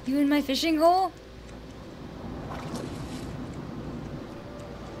 You in my fishing hole?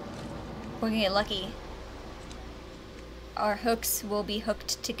 We're gonna get lucky. Our hooks will be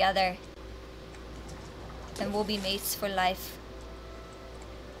hooked together. And we'll be mates for life.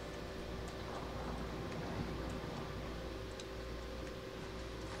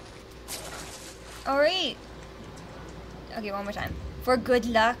 Alright. Okay, one more time. For good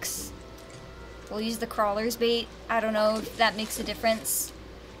lucks, we'll use the crawler's bait. I don't know if that makes a difference.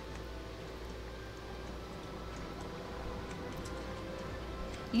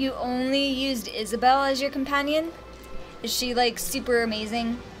 You only used Isabel as your companion? Is she like super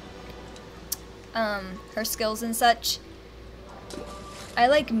amazing? Her skills and such. I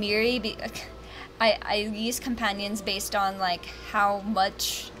like Miri. I use companions based on like how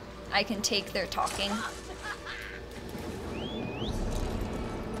much I can take their talking.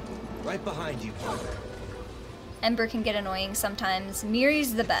 Right behind you, brother. Ember can get annoying sometimes.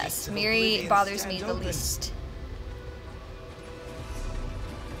 Miri's the best. Miri bothers me the least.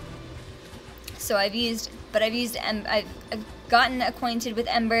 So I've gotten acquainted with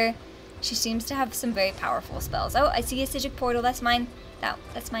Ember. She seems to have some very powerful spells. Oh, I see a Sigic portal. That's mine. No,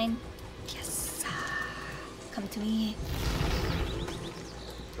 that's mine. Yes. Come to me.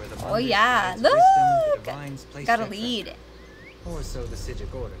 Oh yeah, look! Got a lead. Or so the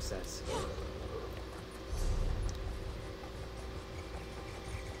Sigic order says.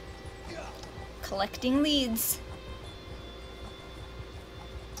 Collecting leads.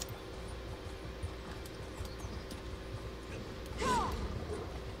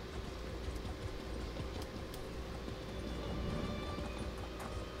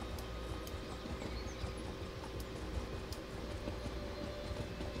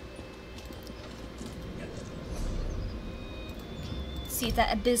 See if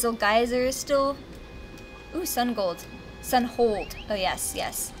that abyssal geyser is still... Ooh, sun gold. Sun hold. Oh yes,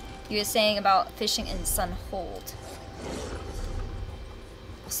 yes. You were saying about fishing in sun hold.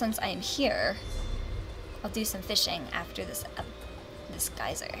 Since I am here, I'll do some fishing after this this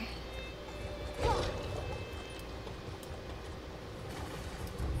geyser.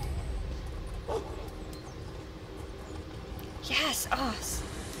 Yes! Oh,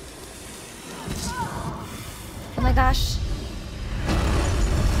 oh my gosh.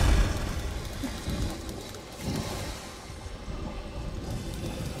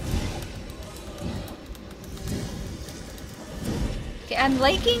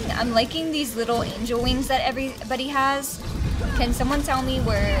 I'm liking these little angel wings that everybody has. Can someone tell me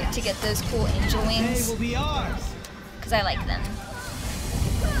where to get those cool angel wings? Will be ours. Because I like them.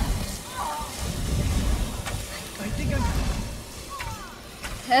 I think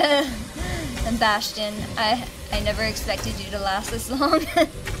And Bastion, I never expected you to last this long.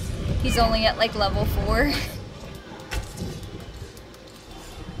 He's only at like level 4.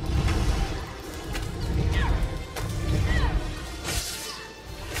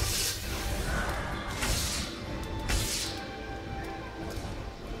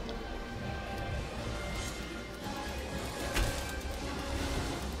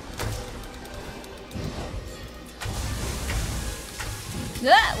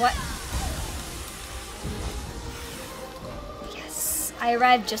 What? Yes, I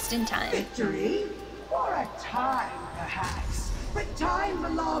arrived just in time. Victory? For a time, perhaps. But time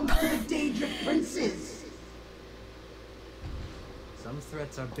belongs to the Daedric princes. some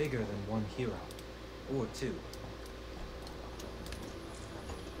threats are bigger than one hero. Or two.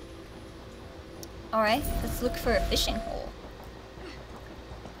 Alright, let's look for a fishing hole.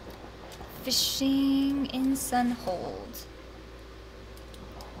 Fishing in Sunhold.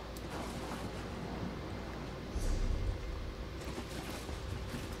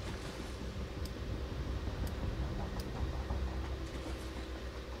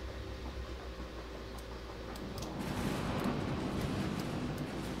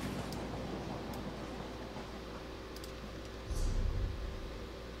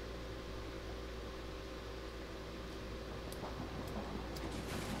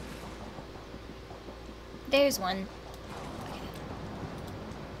 There's one.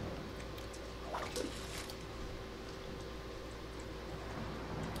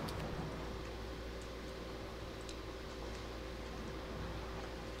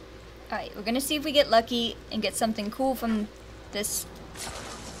 Alright, we're gonna see if we get lucky and get something cool from this.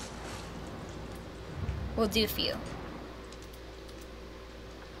 We'll do a few.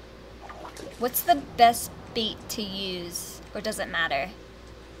 What's the best bait to use, or does it matter?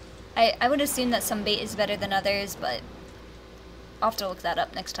 I would assume that some bait is better than others, but I'll have to look that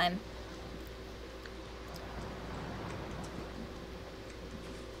up next time.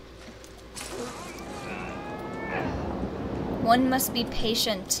 One must be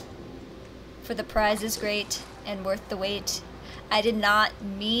patient, for the prize is great and worth the wait. I did not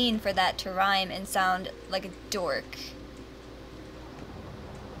mean for that to rhyme and sound like a dork.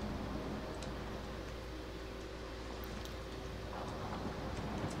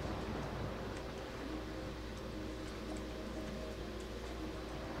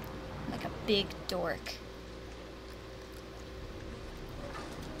 Like a big dork.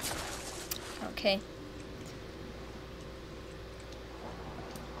 Okay.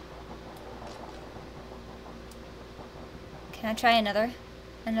 Can I try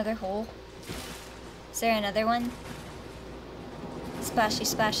another hole? Is there another one? Splashy,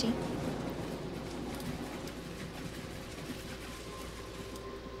 splashy.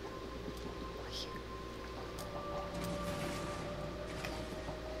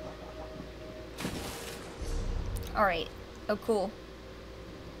 Alright. Oh, cool.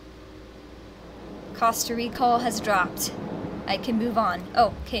 Cost to recall has dropped. I can move on.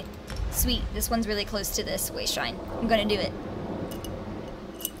 Oh, okay. Sweet. This one's really close to this way shrine. I'm gonna do it.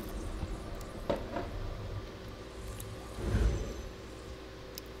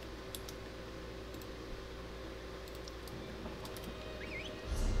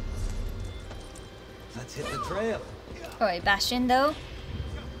 Let's hit the trail. Alright, Bastion though?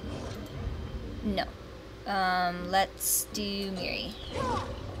 No. Let's do Miri.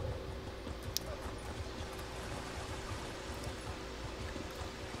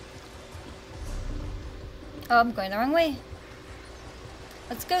 Oh, I'm going the wrong way.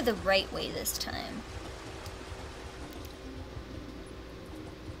 Let's go the right way this time.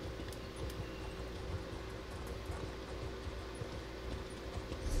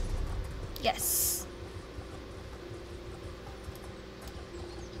 Yes.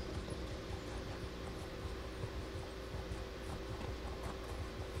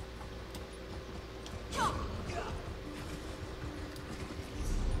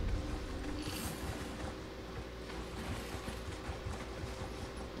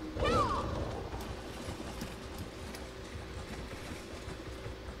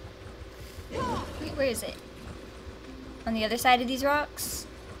 Wait, where is it? On the other side of these rocks?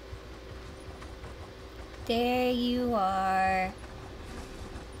 There you are.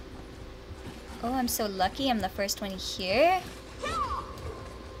 Oh, I'm so lucky I'm the first one here.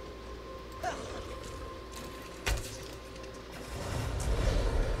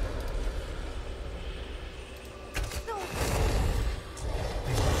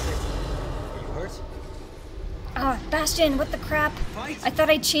 Ah, oh, Bastion, what the crap? I thought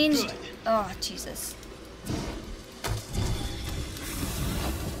I changed. Good. Oh, Jesus.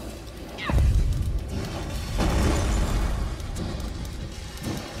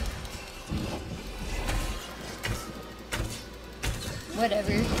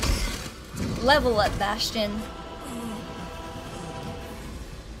 Whatever. Level up, Bastion.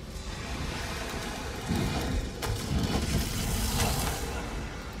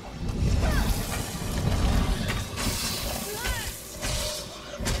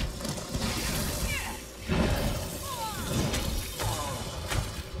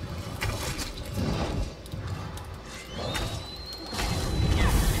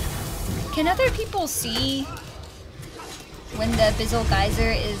 Can other people see when the abyssal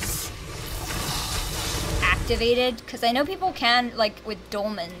geyser is activated? Because I know people can, like, with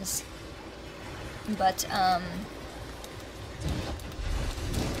dolmens. But,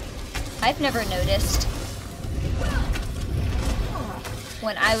 I've never noticed.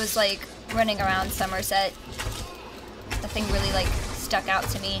 When I was, like, running around Somerset, the thing really, like, stuck out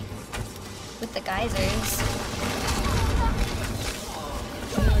to me with the geysers.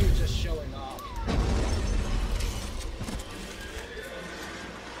 Now you're just showing off.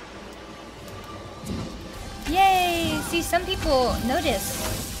 Yay! See, some people notice.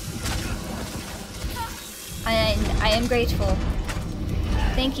 And I am grateful.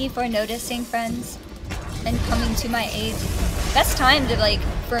 Thank you for noticing, friends, and coming to my aid. Best time to, like,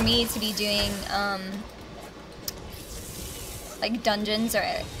 for me to be doing, like, dungeons or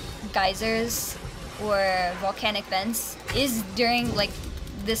geysers or volcanic vents is during, like,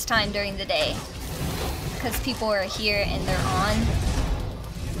 this time during the day. Because people are here and they're on.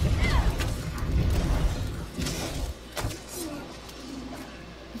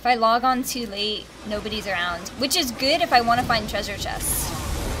 If I log on too late, nobody's around. Which is good if I want to find treasure chests.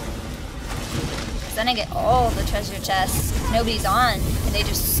 Because then I get all the treasure chests. Nobody's on, and they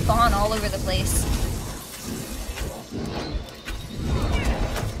just spawn all over the place.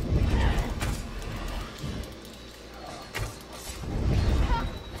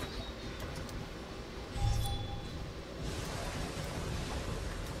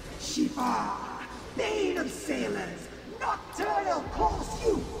 Shiva, bane of sailors, nocturnal calls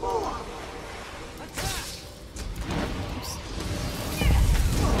you forth!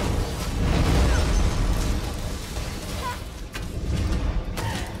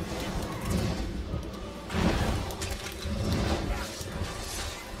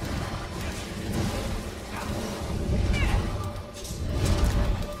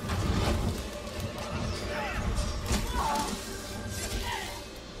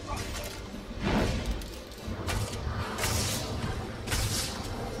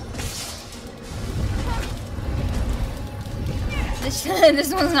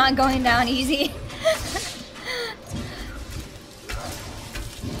 This one's not going down easy.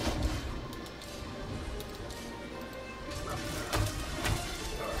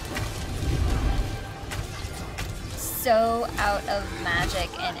 So out of magic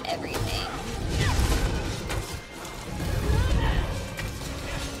and everything.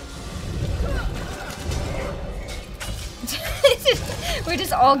 We're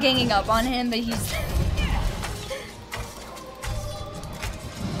just all ganging up on him, but he's...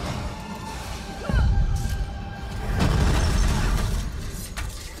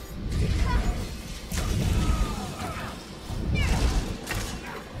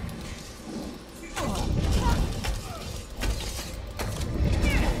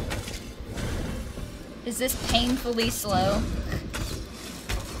 Is this painfully slow?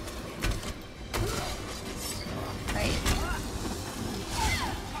 Right.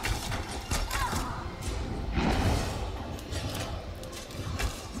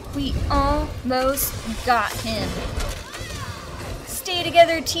 We almost got him. Stay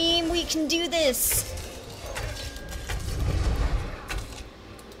together, team. We can do this.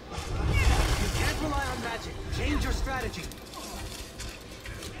 You can't rely on magic. Change your strategy.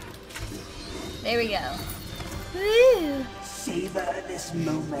 There we go. Woo! Savor this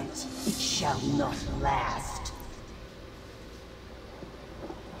moment. It shall not last.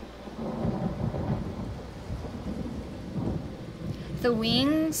 The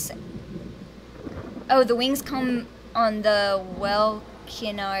wings... Oh, the wings come on the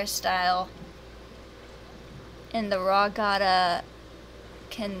Welkinar style. And the Ragata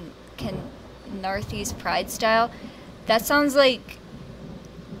can Narthi's Pride style. That sounds like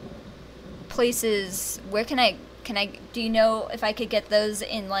places. Where can I do you know if I could get those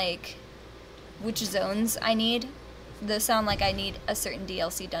in, like, which zones I need? Those sound like I need a certain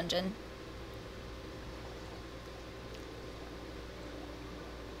DLC dungeon.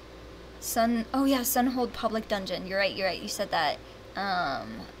 Oh yeah, Sunhold Public Dungeon. You're right, you said that.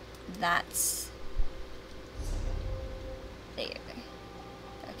 That's there.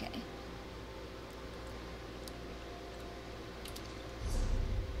 Okay.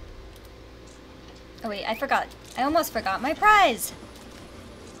 Oh wait, I forgot. I almost forgot my prize!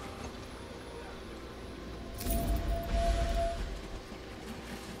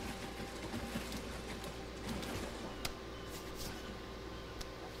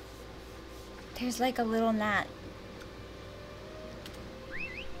 There's like a little gnat.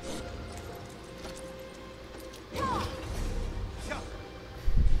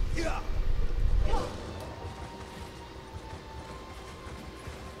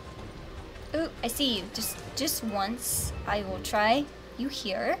 Ooh, I see you. Just once. I will try you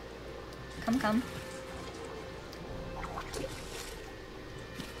here. Come.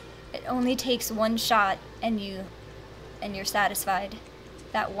 It only takes one shot and you're satisfied.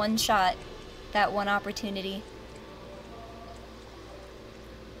 That one shot, that one opportunity.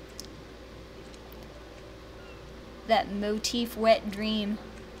 That motif wet dream.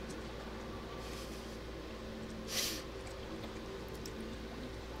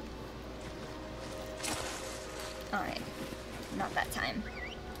 Alright, not that time.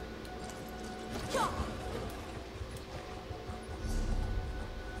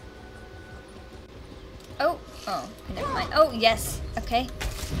 Oh, never mind. Oh, yes, okay.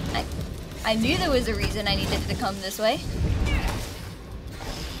 I knew there was a reason I needed to come this way.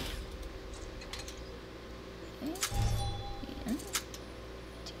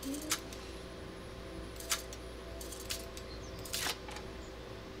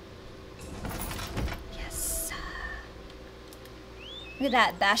 Yes. Look at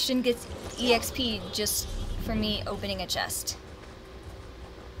that. Bastion gets EXP just for me opening a chest.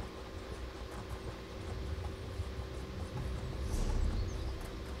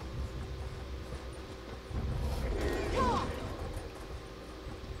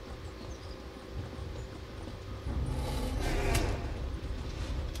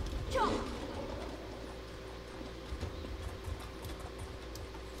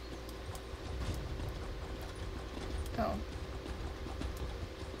 Oh.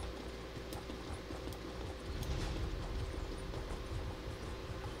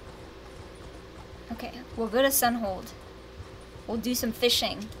 Okay, we'll go to Sunhold. We'll do some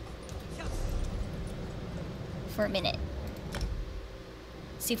fishing. For a minute.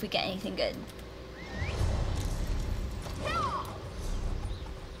 See if we get anything good.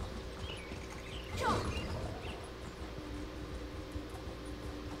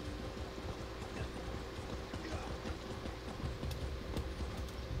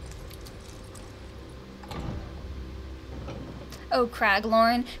 Oh,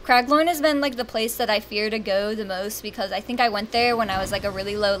 Craglorn. Craglorn has been like the place that I fear to go the most because I think I went there when I was like a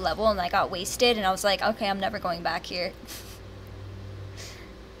really low level and I got wasted and I was like, okay, I'm never going back here.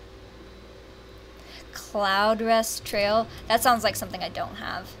 Cloud Rest Trail. That sounds like something I don't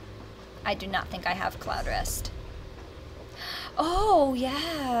have. I do not think I have Cloud Rest. Oh,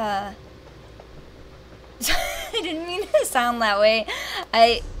 yeah. I didn't mean to sound that way.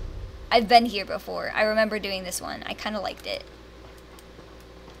 I've been here before. I remember doing this one. I kind of liked it.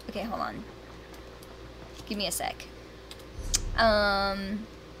 Okay, hold on. Give me a sec. I'll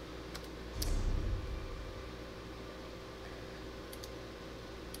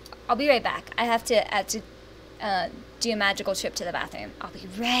be right back. I have to do a magical trip to the bathroom. I'll be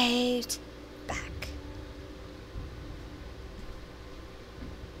right back.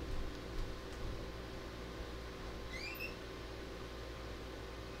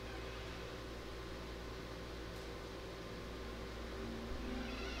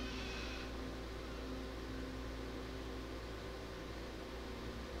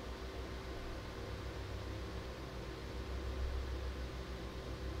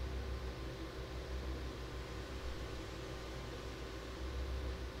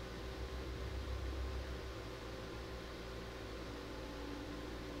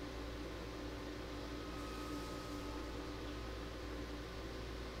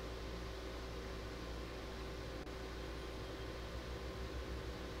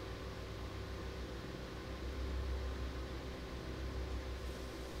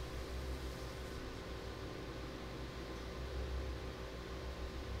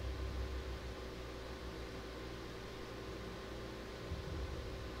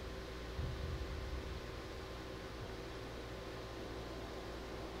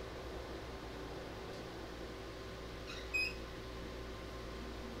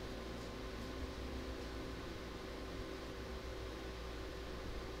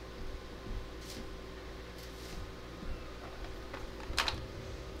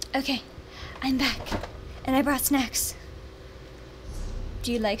 Okay, I'm back. And I brought snacks.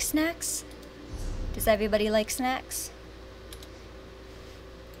 Do you like snacks? Does everybody like snacks?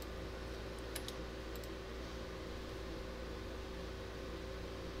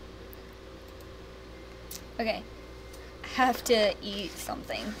 Okay, I have to eat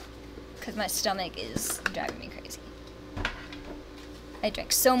something because my stomach is driving me crazy. I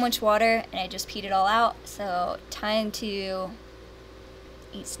drank so much water and I just peed it all out, so time to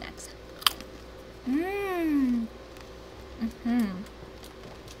eat snacks. Mm-hmm.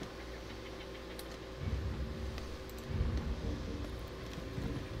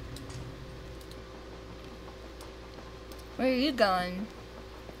 Where are you going?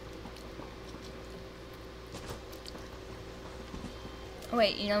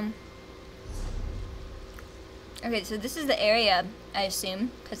 Wait, you know. Okay, so this is the area, I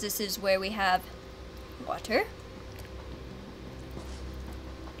assume, because this is where we have water.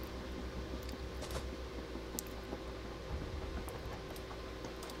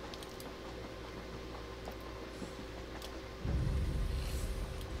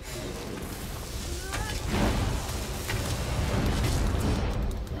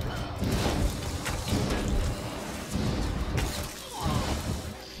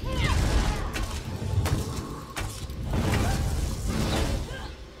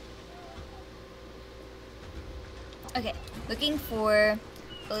 Okay, looking for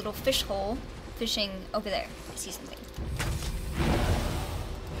a little fish hole, fishing over there. I see something.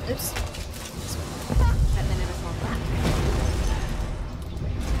 Oops. And then never saw that.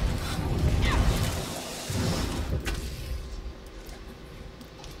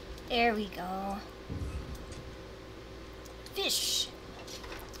 There we go. Fish.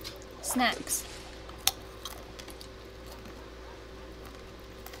 Snacks.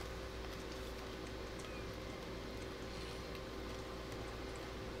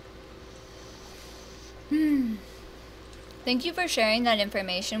 Thank you for sharing that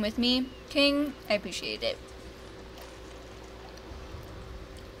information with me, King. I appreciate it.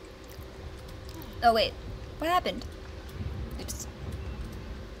 Oh wait, what happened? Oops.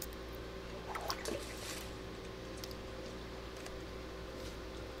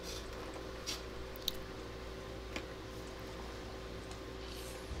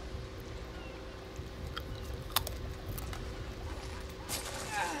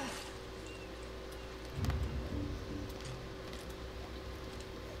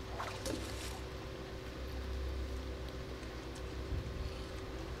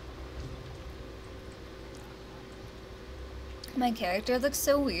 My character looks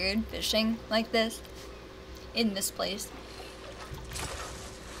so weird fishing like this in this place.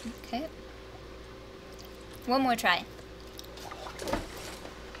 Okay. One more try.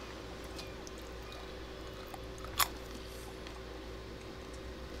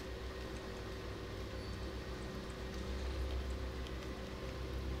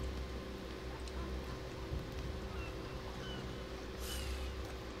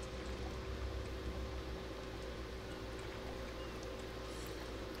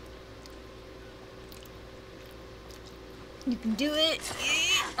 You can do it.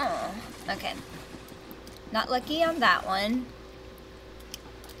 Oh, okay. Not lucky on that one.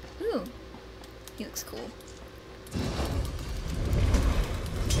 Ooh, he looks cool.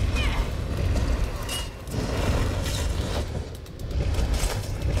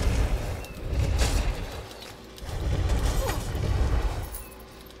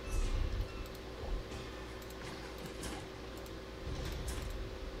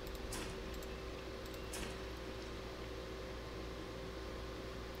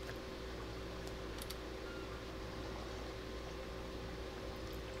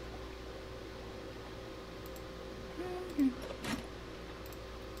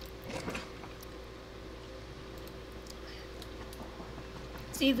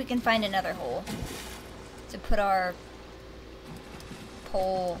 See if we can find another hole to put our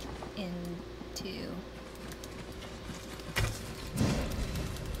pole into.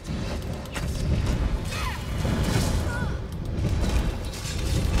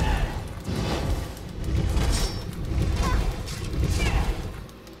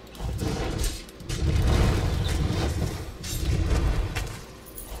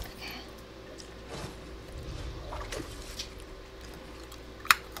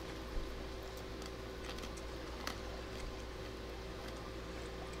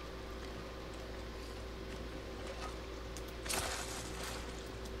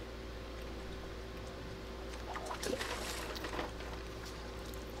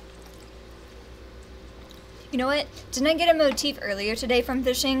 You know what? Didn't I get a motif earlier today from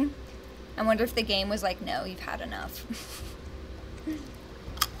fishing? I wonder if the game was like, no, you've had enough.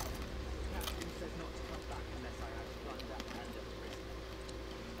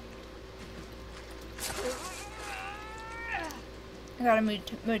 I got a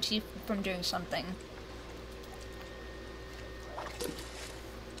motif from doing something.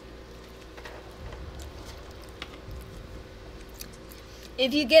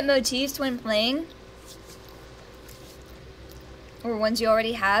 If you get motifs when playing, or ones you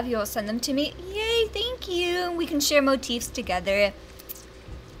already have, you'll send them to me. Yay, thank you. We can share motifs together.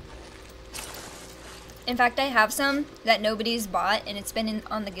 In fact, I have some that nobody's bought, and it's been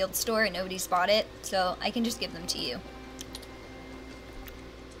on the guild store and nobody's bought it, so I can just give them to you.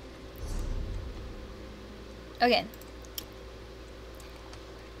 Okay.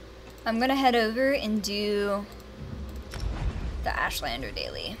 I'm gonna head over and do the Ashlander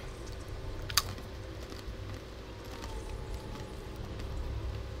daily.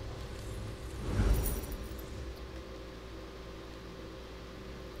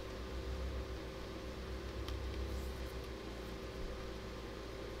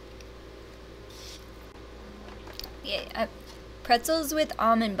 Yeah, pretzels with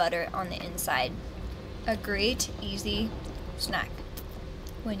almond butter on the inside. A great, easy snack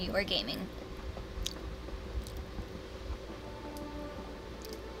when you are gaming.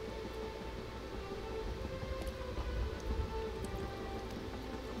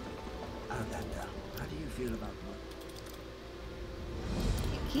 Arvanda, how do you feel about what?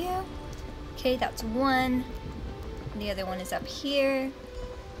 Thank you. Okay, that's one. The other one is up here.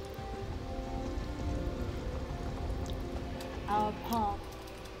 Our path.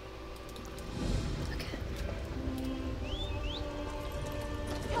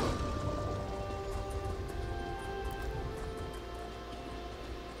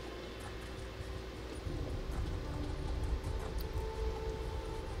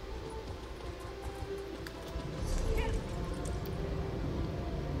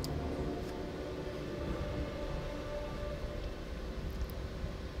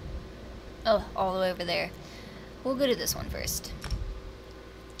 Oh, all the way over there. We'll go to this one first.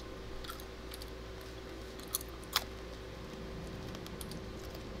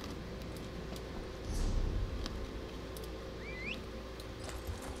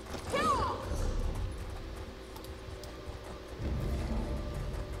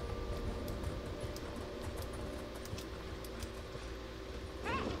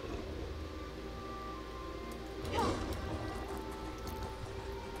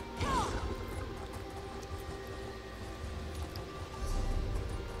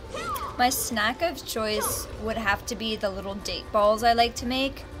 My snack of choice would have to be the little date balls I like to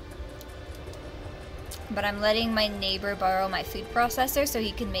make. But I'm letting my neighbor borrow my food processor so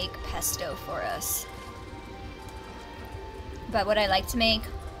he can make pesto for us. But what I like to make,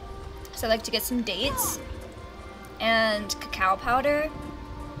 so I like to get some dates and cacao powder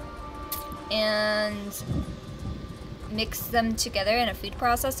and mix them together in a food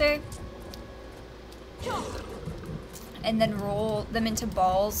processor and then roll them into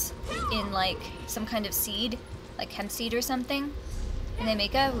balls in like some kind of seed, like hemp seed or something, and they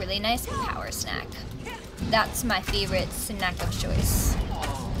make a really nice power snack. That's my favorite snack of choice.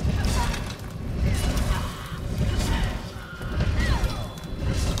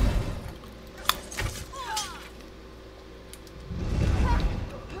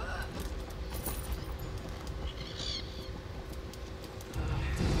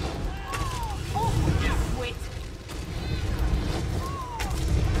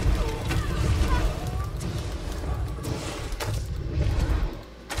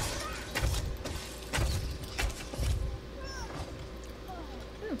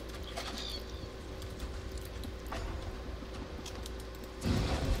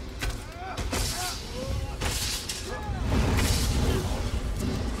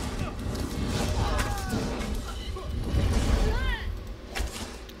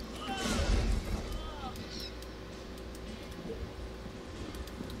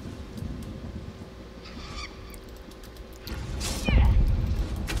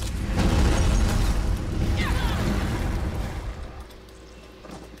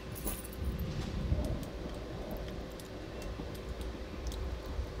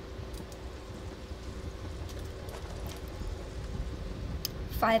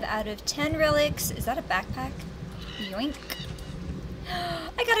 Five out of 10 relics. Is that a backpack? Yoink.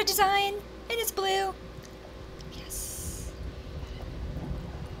 I got a design and it's blue. Yes.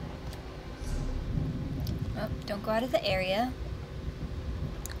 Oh, don't go out of the area.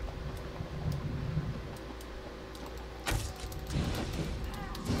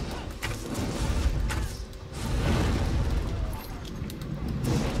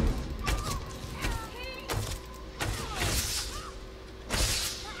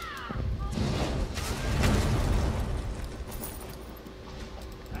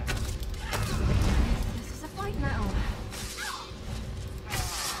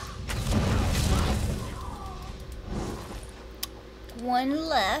 One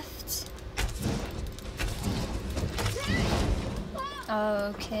left.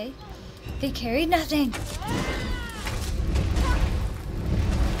 Okay. They carried nothing.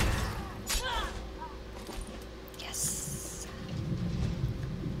 Yes.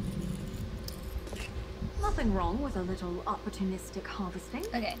 Nothing wrong with a little opportunistic harvesting.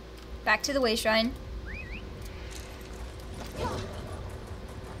 Okay. Back to the way shrine.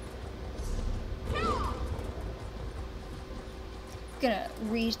 Gonna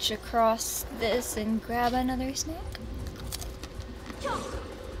reach across this and grab another snack.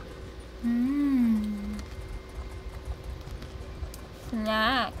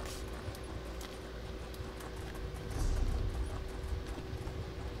 Snacks.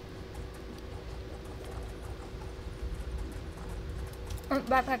 Oh,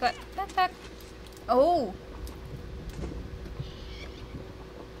 backpack, backpack. Oh.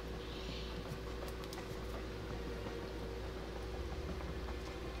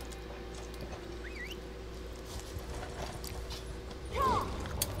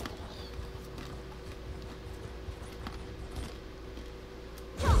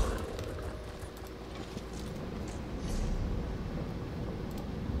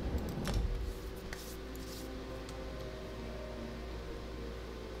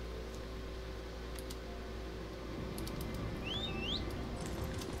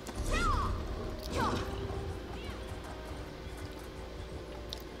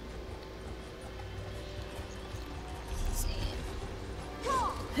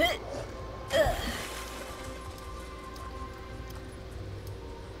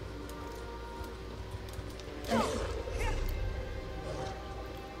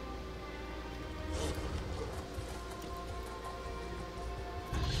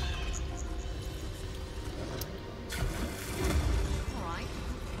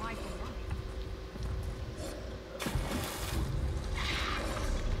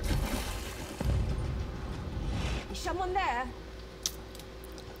 Someone there?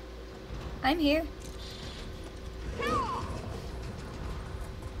 I'm here.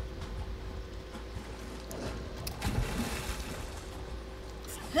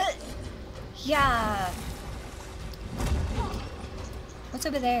 Yeah. What's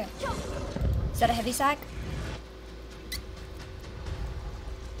over there? Is that a heavy sack?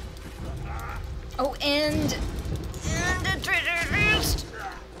 and a treasure chest.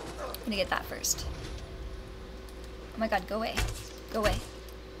 I'm gonna get that first. Oh my god, go away. Go away.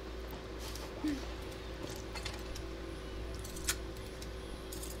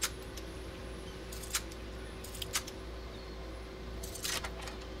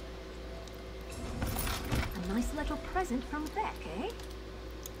 A nice little present from Beck, eh?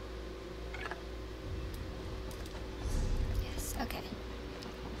 Yes, okay.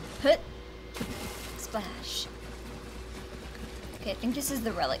 Hut. Splash. Okay, I think this is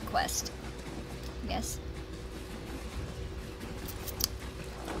the relic quest. Yes.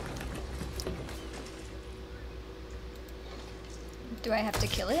 Do I have to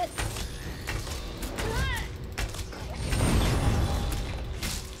kill it?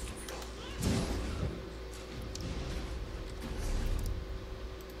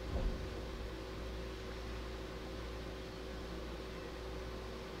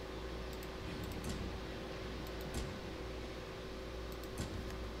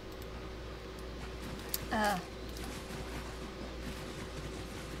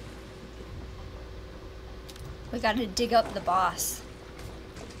 We gotta dig up the boss,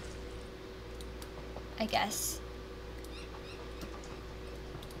 I guess.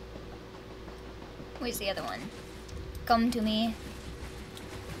 Where's the other one? Come to me.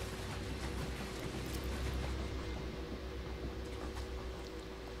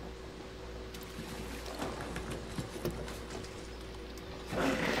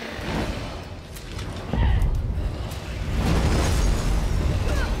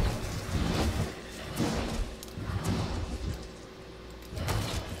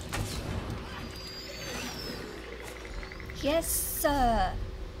 Yes,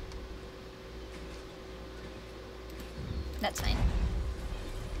 that's fine.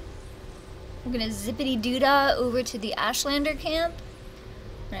 We're gonna zippity-doo-dah over to the Ashlander camp.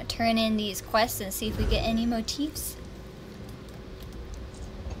 I'm gonna turn in these quests and see if we get any motifs.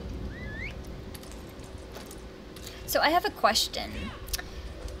 So I have a question.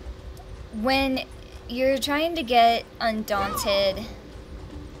 When you're trying to get Undaunted,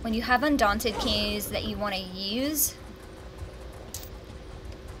 when you have Undaunted keys that you want to use,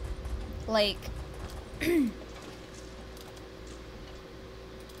 like,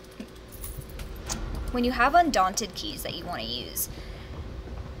 when you have Undaunted keys that you want to use,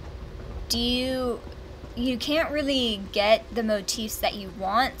 you can't really get the motifs that you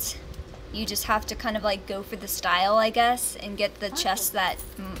want. You just have to kind of like go for the style, I guess, and get the chests that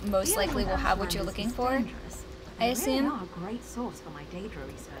most likely will have what you're looking for, I assume. They really are a great source for my Daedra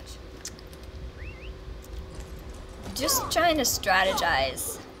research. Just trying to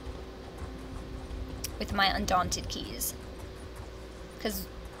strategize with my Undaunted keys, because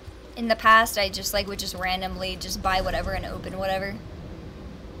in the past I just like would just randomly just buy whatever and open whatever.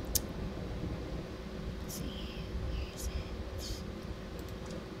 Let's see, where is it?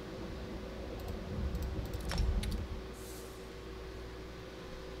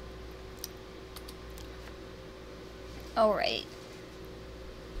 All right.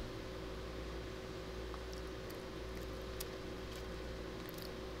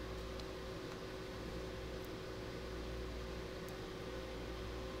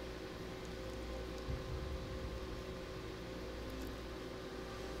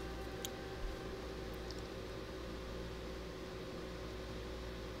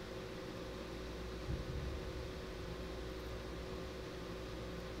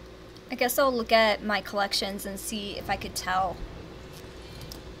 I guess I'll look at my collections and see if I could tell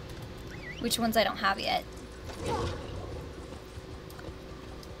which ones I don't have yet.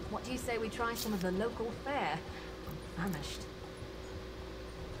 What do you say we try some of the local fare? I'm famished.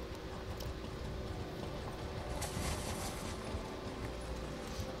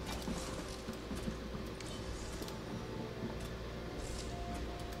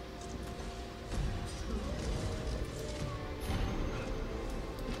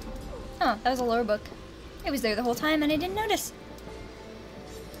 Oh, that was a lore book. It was there the whole time and I didn't notice.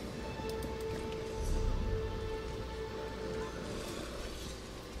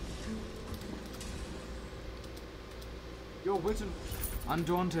 You're written.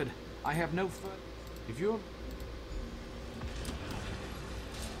 Undaunted. I have no if you're...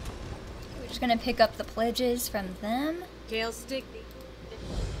 We're just gonna pick up the pledges from them. Tail stick.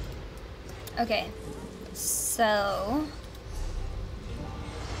 Okay, so...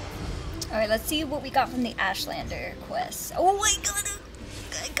 Alright, let's see what we got from the Ashlander quest. Oh, I got it!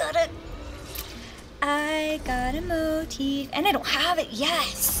 I got it! I got a motif. And I don't have it!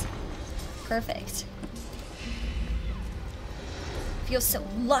 Yes! Perfect. Feel so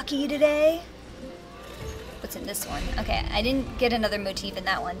lucky today. What's in this one? Okay, I didn't get another motif in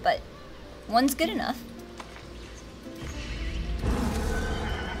that one, but One's good enough.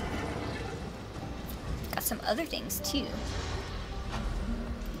 Got some other things too.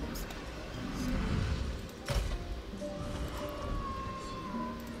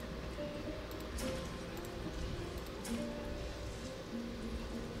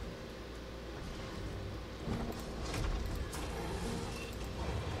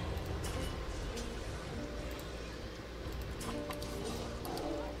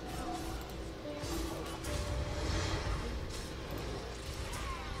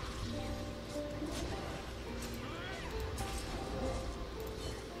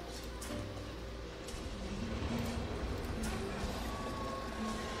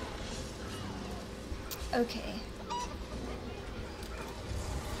 Okay.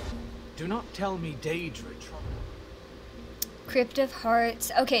 Do not tell me Daedra. Crypt of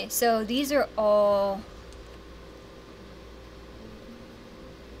Hearts. Okay, so these are all...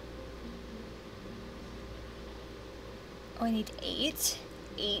 Oh, I need 8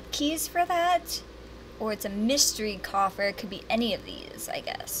 keys for that? Or it's a mystery coffer. It could be any of these, I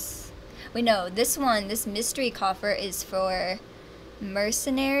guess. Wait, no, this one, this mystery coffer is for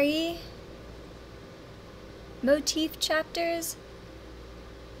mercenary motif chapters.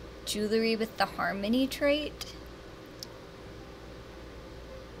 Jewelry with the harmony trait.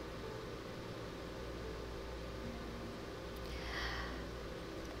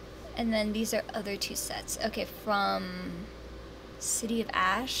 And then these are other 2 sets. Okay, from City of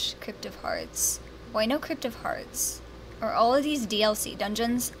Ash, Crypt of Hearts. Well, I know Crypt of Hearts. Are all of these DLC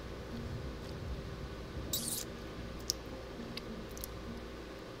dungeons?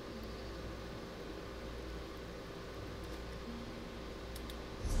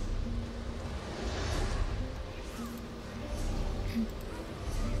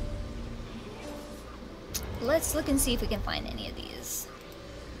 Let's look and see if we can find any of these.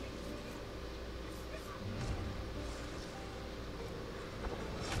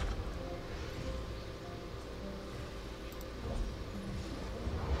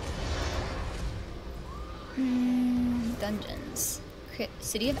 Dungeons.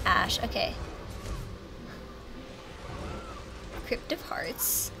 City of Ash, okay. Crypt of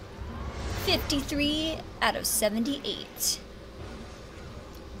Hearts. 53 out of 78.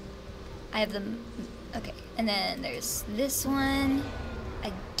 I have them. Okay, and then there's this one.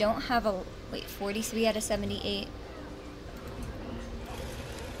 I don't have a, wait, 43 out of 78.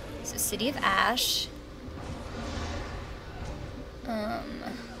 So City of Ash.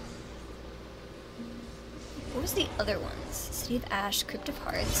 What was the other ones? City of Ash, Crypt of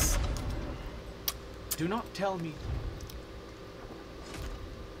Hearts. Do not tell me.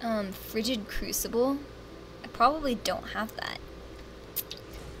 Frigid Crucible. I probably don't have that.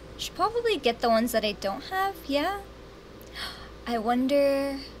 Should probably get the ones that I don't have, yeah? I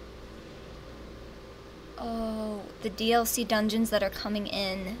wonder... Oh, the DLC dungeons that are coming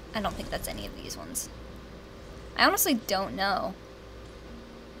in. I don't think that's any of these ones. I honestly don't know.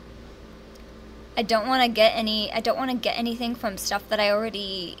 I don't want to get anything from stuff that I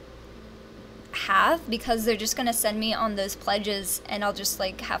already have, because they're just gonna send me on those pledges and I'll just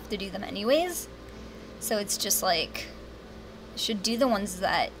like have to do them anyways. So it's just like, should do the ones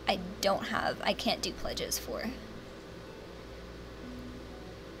that I don't have, I can't do pledges for.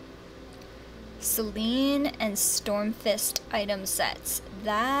 Selene and Stormfist item sets.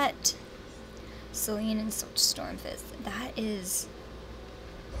 That, Selene and Stormfist, that is...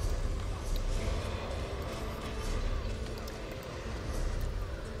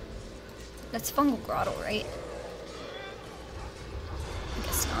 That's Fungal Grottle, right? I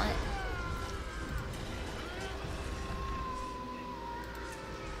guess not.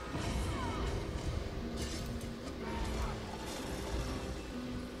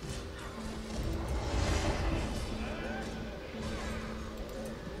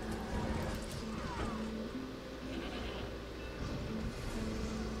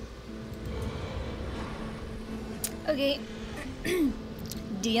 Okay.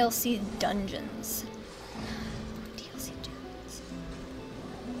 DLC dungeons. DLC dungeons.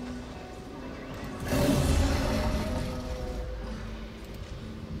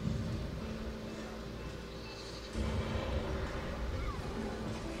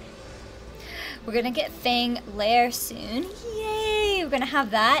 We're gonna get Fang Lair soon. Yay! We're gonna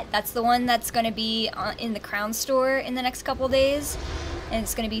have that. That's the one that's gonna be in the Crown store in the next couple days. And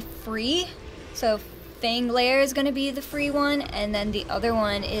it's gonna be free. So Fang Lair is going to be the free one, and then the other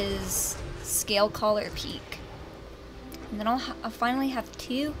one is Scale Collar Peak. And then I'll finally have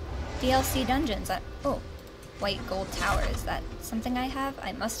 2 DLC dungeons. Oh, White Gold Tower. Is that something I have?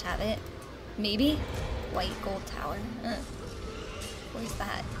 I must have it. Maybe? White Gold Tower. Where's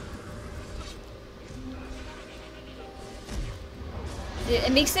that?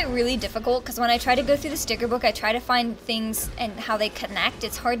 It makes it really difficult because when I try to go through the sticker book, I try to find things and how they connect.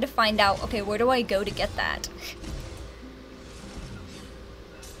 It's hard to find out, okay, where do I go to get that?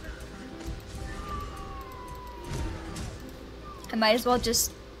 I might as well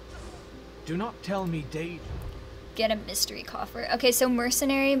just Do not tell me get a mystery coffer. Okay, so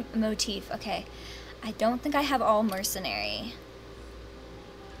mercenary motif. Okay, I don't think I have all mercenary.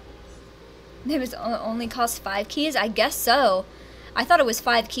 It was only cost 5 keys? I guess so. I thought it was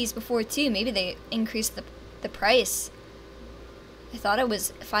 5 keys before too. Maybe they increased the price. I thought it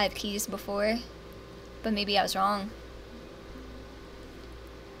was 5 keys before, but maybe I was wrong.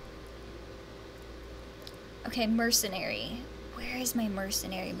 Okay, mercenary. Where is my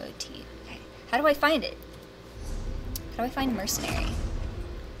mercenary motif? Okay. How do I find it? How do I find mercenary?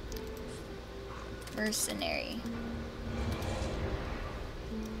 Mercenary.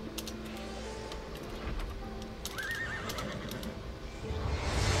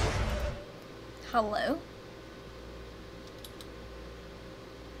 Hello?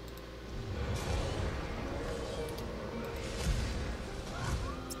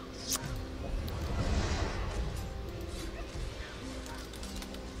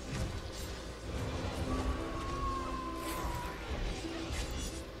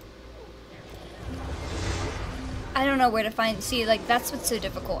 I don't know where to find, see, like, that's what's so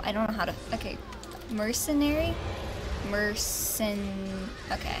difficult. I don't know how to, okay. Mercenary?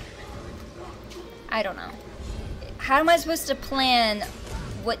 Okay. I don't know. How am I supposed to plan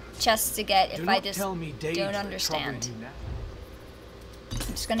what chests to get if I just don't understand? I'm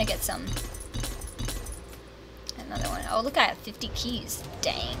just gonna get some. Another one. Oh, look, I have 50 keys.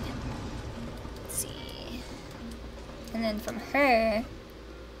 Dang. Let's see. And then from her...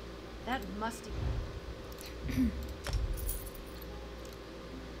 That musty...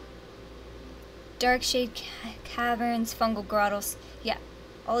 Dark shade caverns, fungal grottos. Yeah,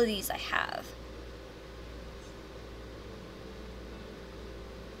 all of these I have.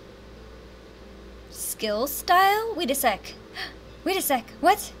 Skill style? Wait a sec. Wait a sec.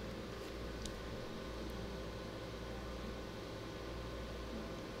 What?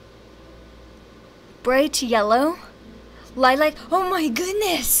 Bright yellow? Lilac? Oh my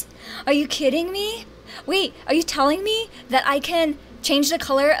goodness! Are you kidding me? Wait, are you telling me that I can change the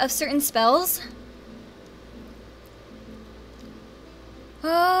color of certain spells?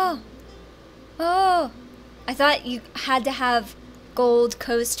 Oh. Oh. I thought you had to have gold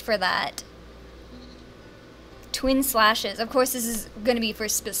coast for that. Twin slashes. Of course, this is going to be for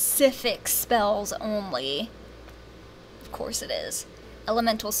specific spells only. Of course it is.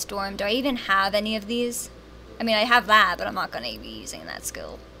 Elemental storm. Do I even have any of these? I mean, I have that, but I'm not going to be using that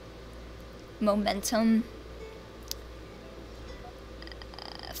skill. Momentum.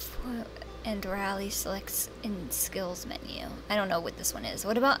 And rally selects in skills menu. I don't know what this one is.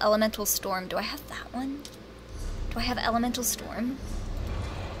 What about elemental storm? Do I have that one? Do I have elemental storm?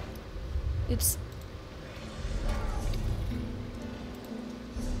 Oops.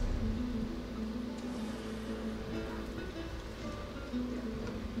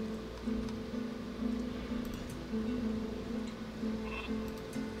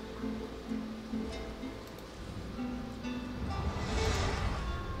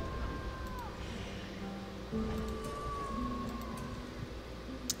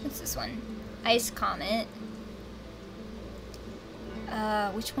 What's this one? Ice Comet.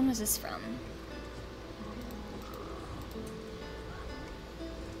 Which one was this from?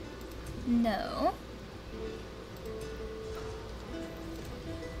 No.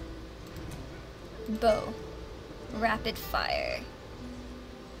 Bow. Rapid fire.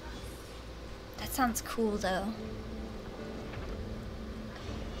 That sounds cool though.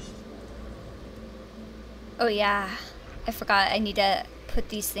 Oh yeah. I forgot I need to put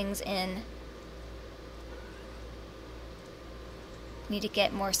these things in. Need to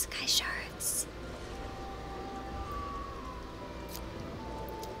get more sky shards.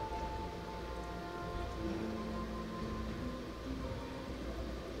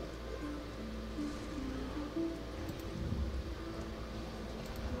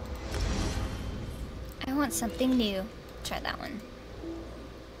 I want something new. Try that one.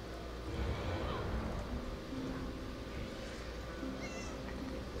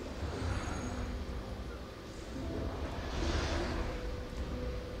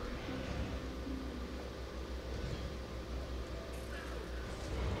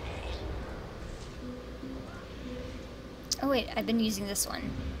 Oh wait, I've been using this one.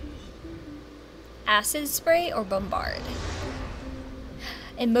 Acid spray or bombard?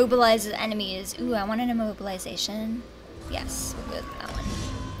 Immobilizes enemies. Ooh, I want an immobilization. Yes, we'll go with that one.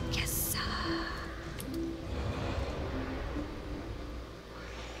 Yes.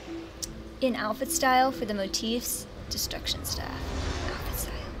 In outfit style for the motifs, destruction staff. Outfit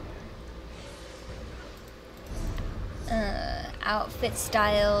style. Outfit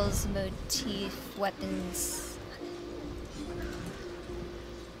styles, motif, weapons.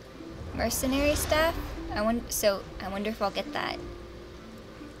 Mercenary staff? I wonder if I'll get that.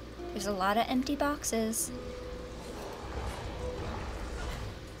 There's a lot of empty boxes.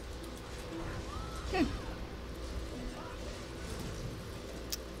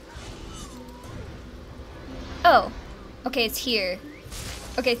 Oh, okay, it's here.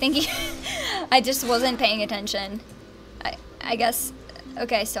 Okay, thank you. I just wasn't paying attention. I guess,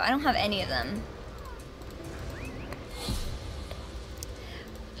 okay, so I don't have any of them.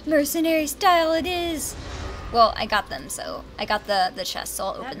 Mercenary style it is! Well, I got them, so I got the chest, so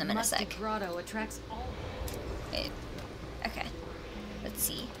I'll open them in a sec. Grotto attracts all. Wait. Okay, let's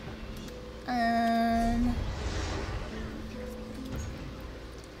see.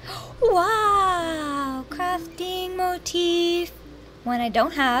 Wow! Crafting motif! One I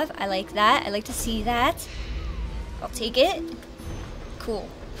don't have. I like that. I like to see that. I'll take it. Cool.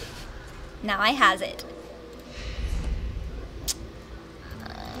 Now I has it.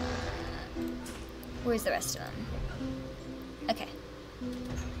 Where's the rest of them? Okay.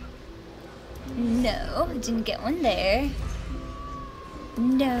 No, didn't get one there.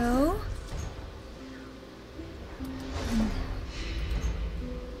 No.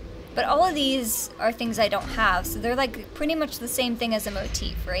 But all of these are things I don't have, so they're like pretty much the same thing as a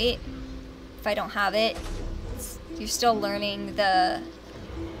motif, right? If I don't have it, you're still learning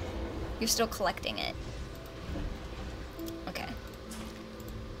you're still collecting it. Okay.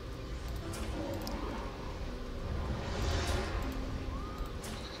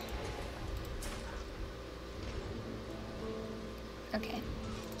 Okay.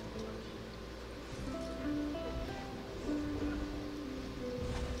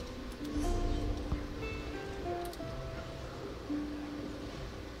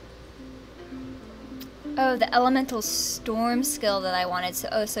 Oh, the elemental storm skill that I wanted.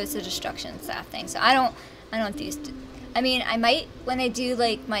 So, so it's a destruction staff thing. So I don't do. I mean, I might when I do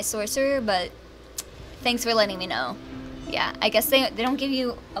like my sorcerer, but thanks for letting me know. Yeah, I guess they don't give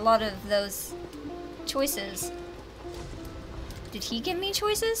you a lot of those choices. Did he give me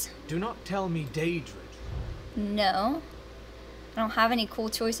choices? Do not tell me Daedric. No. I don't have any cool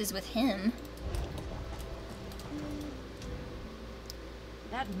choices with him.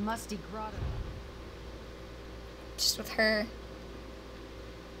 That musty grotto. Just with her.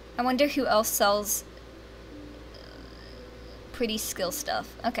 I wonder who else sells pretty skill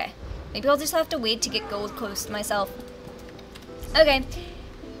stuff. Okay. Maybe I'll just have to wait to get gold close to myself. Okay.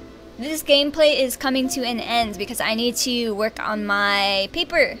 This gameplay is coming to an end because I need to work on my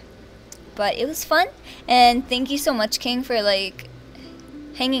paper. But it was fun. And thank you so much, King, for like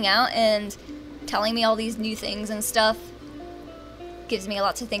hanging out and telling me all these new things and stuff. Gives me a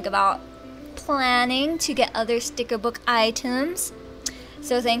lot to think about. Planning to get other sticker book items.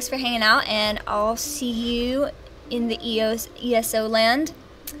 So thanks for hanging out, and I'll see you in the ESO land.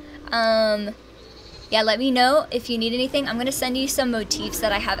 Yeah, let me know if you need anything. I'm gonna send you some motifs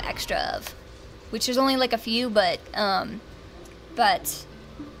that I have extra of, which is only like a few, but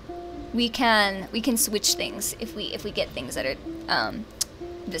we can switch things if we get things that are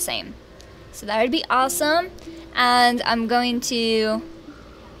the same. So that would be awesome. And I'm gonna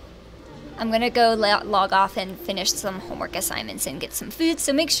go log off and finish some homework assignments and get some food.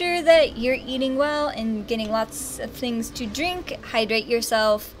 So make sure that you're eating well and getting lots of things to drink. Hydrate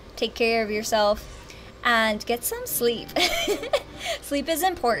yourself, take care of yourself, and get some sleep. Sleep is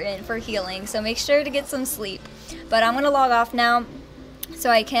important for healing, so make sure to get some sleep. But I'm gonna log off now so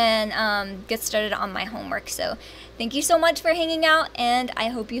I can get started on my homework. So thank you so much for hanging out, and I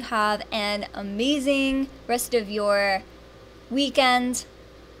hope you have an amazing rest of your weekend,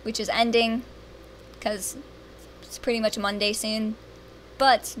 which is ending because it's pretty much Monday soon.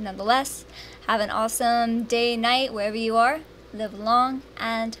 But nonetheless, have an awesome day, night, wherever you are. Live long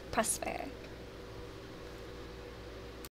and prosper.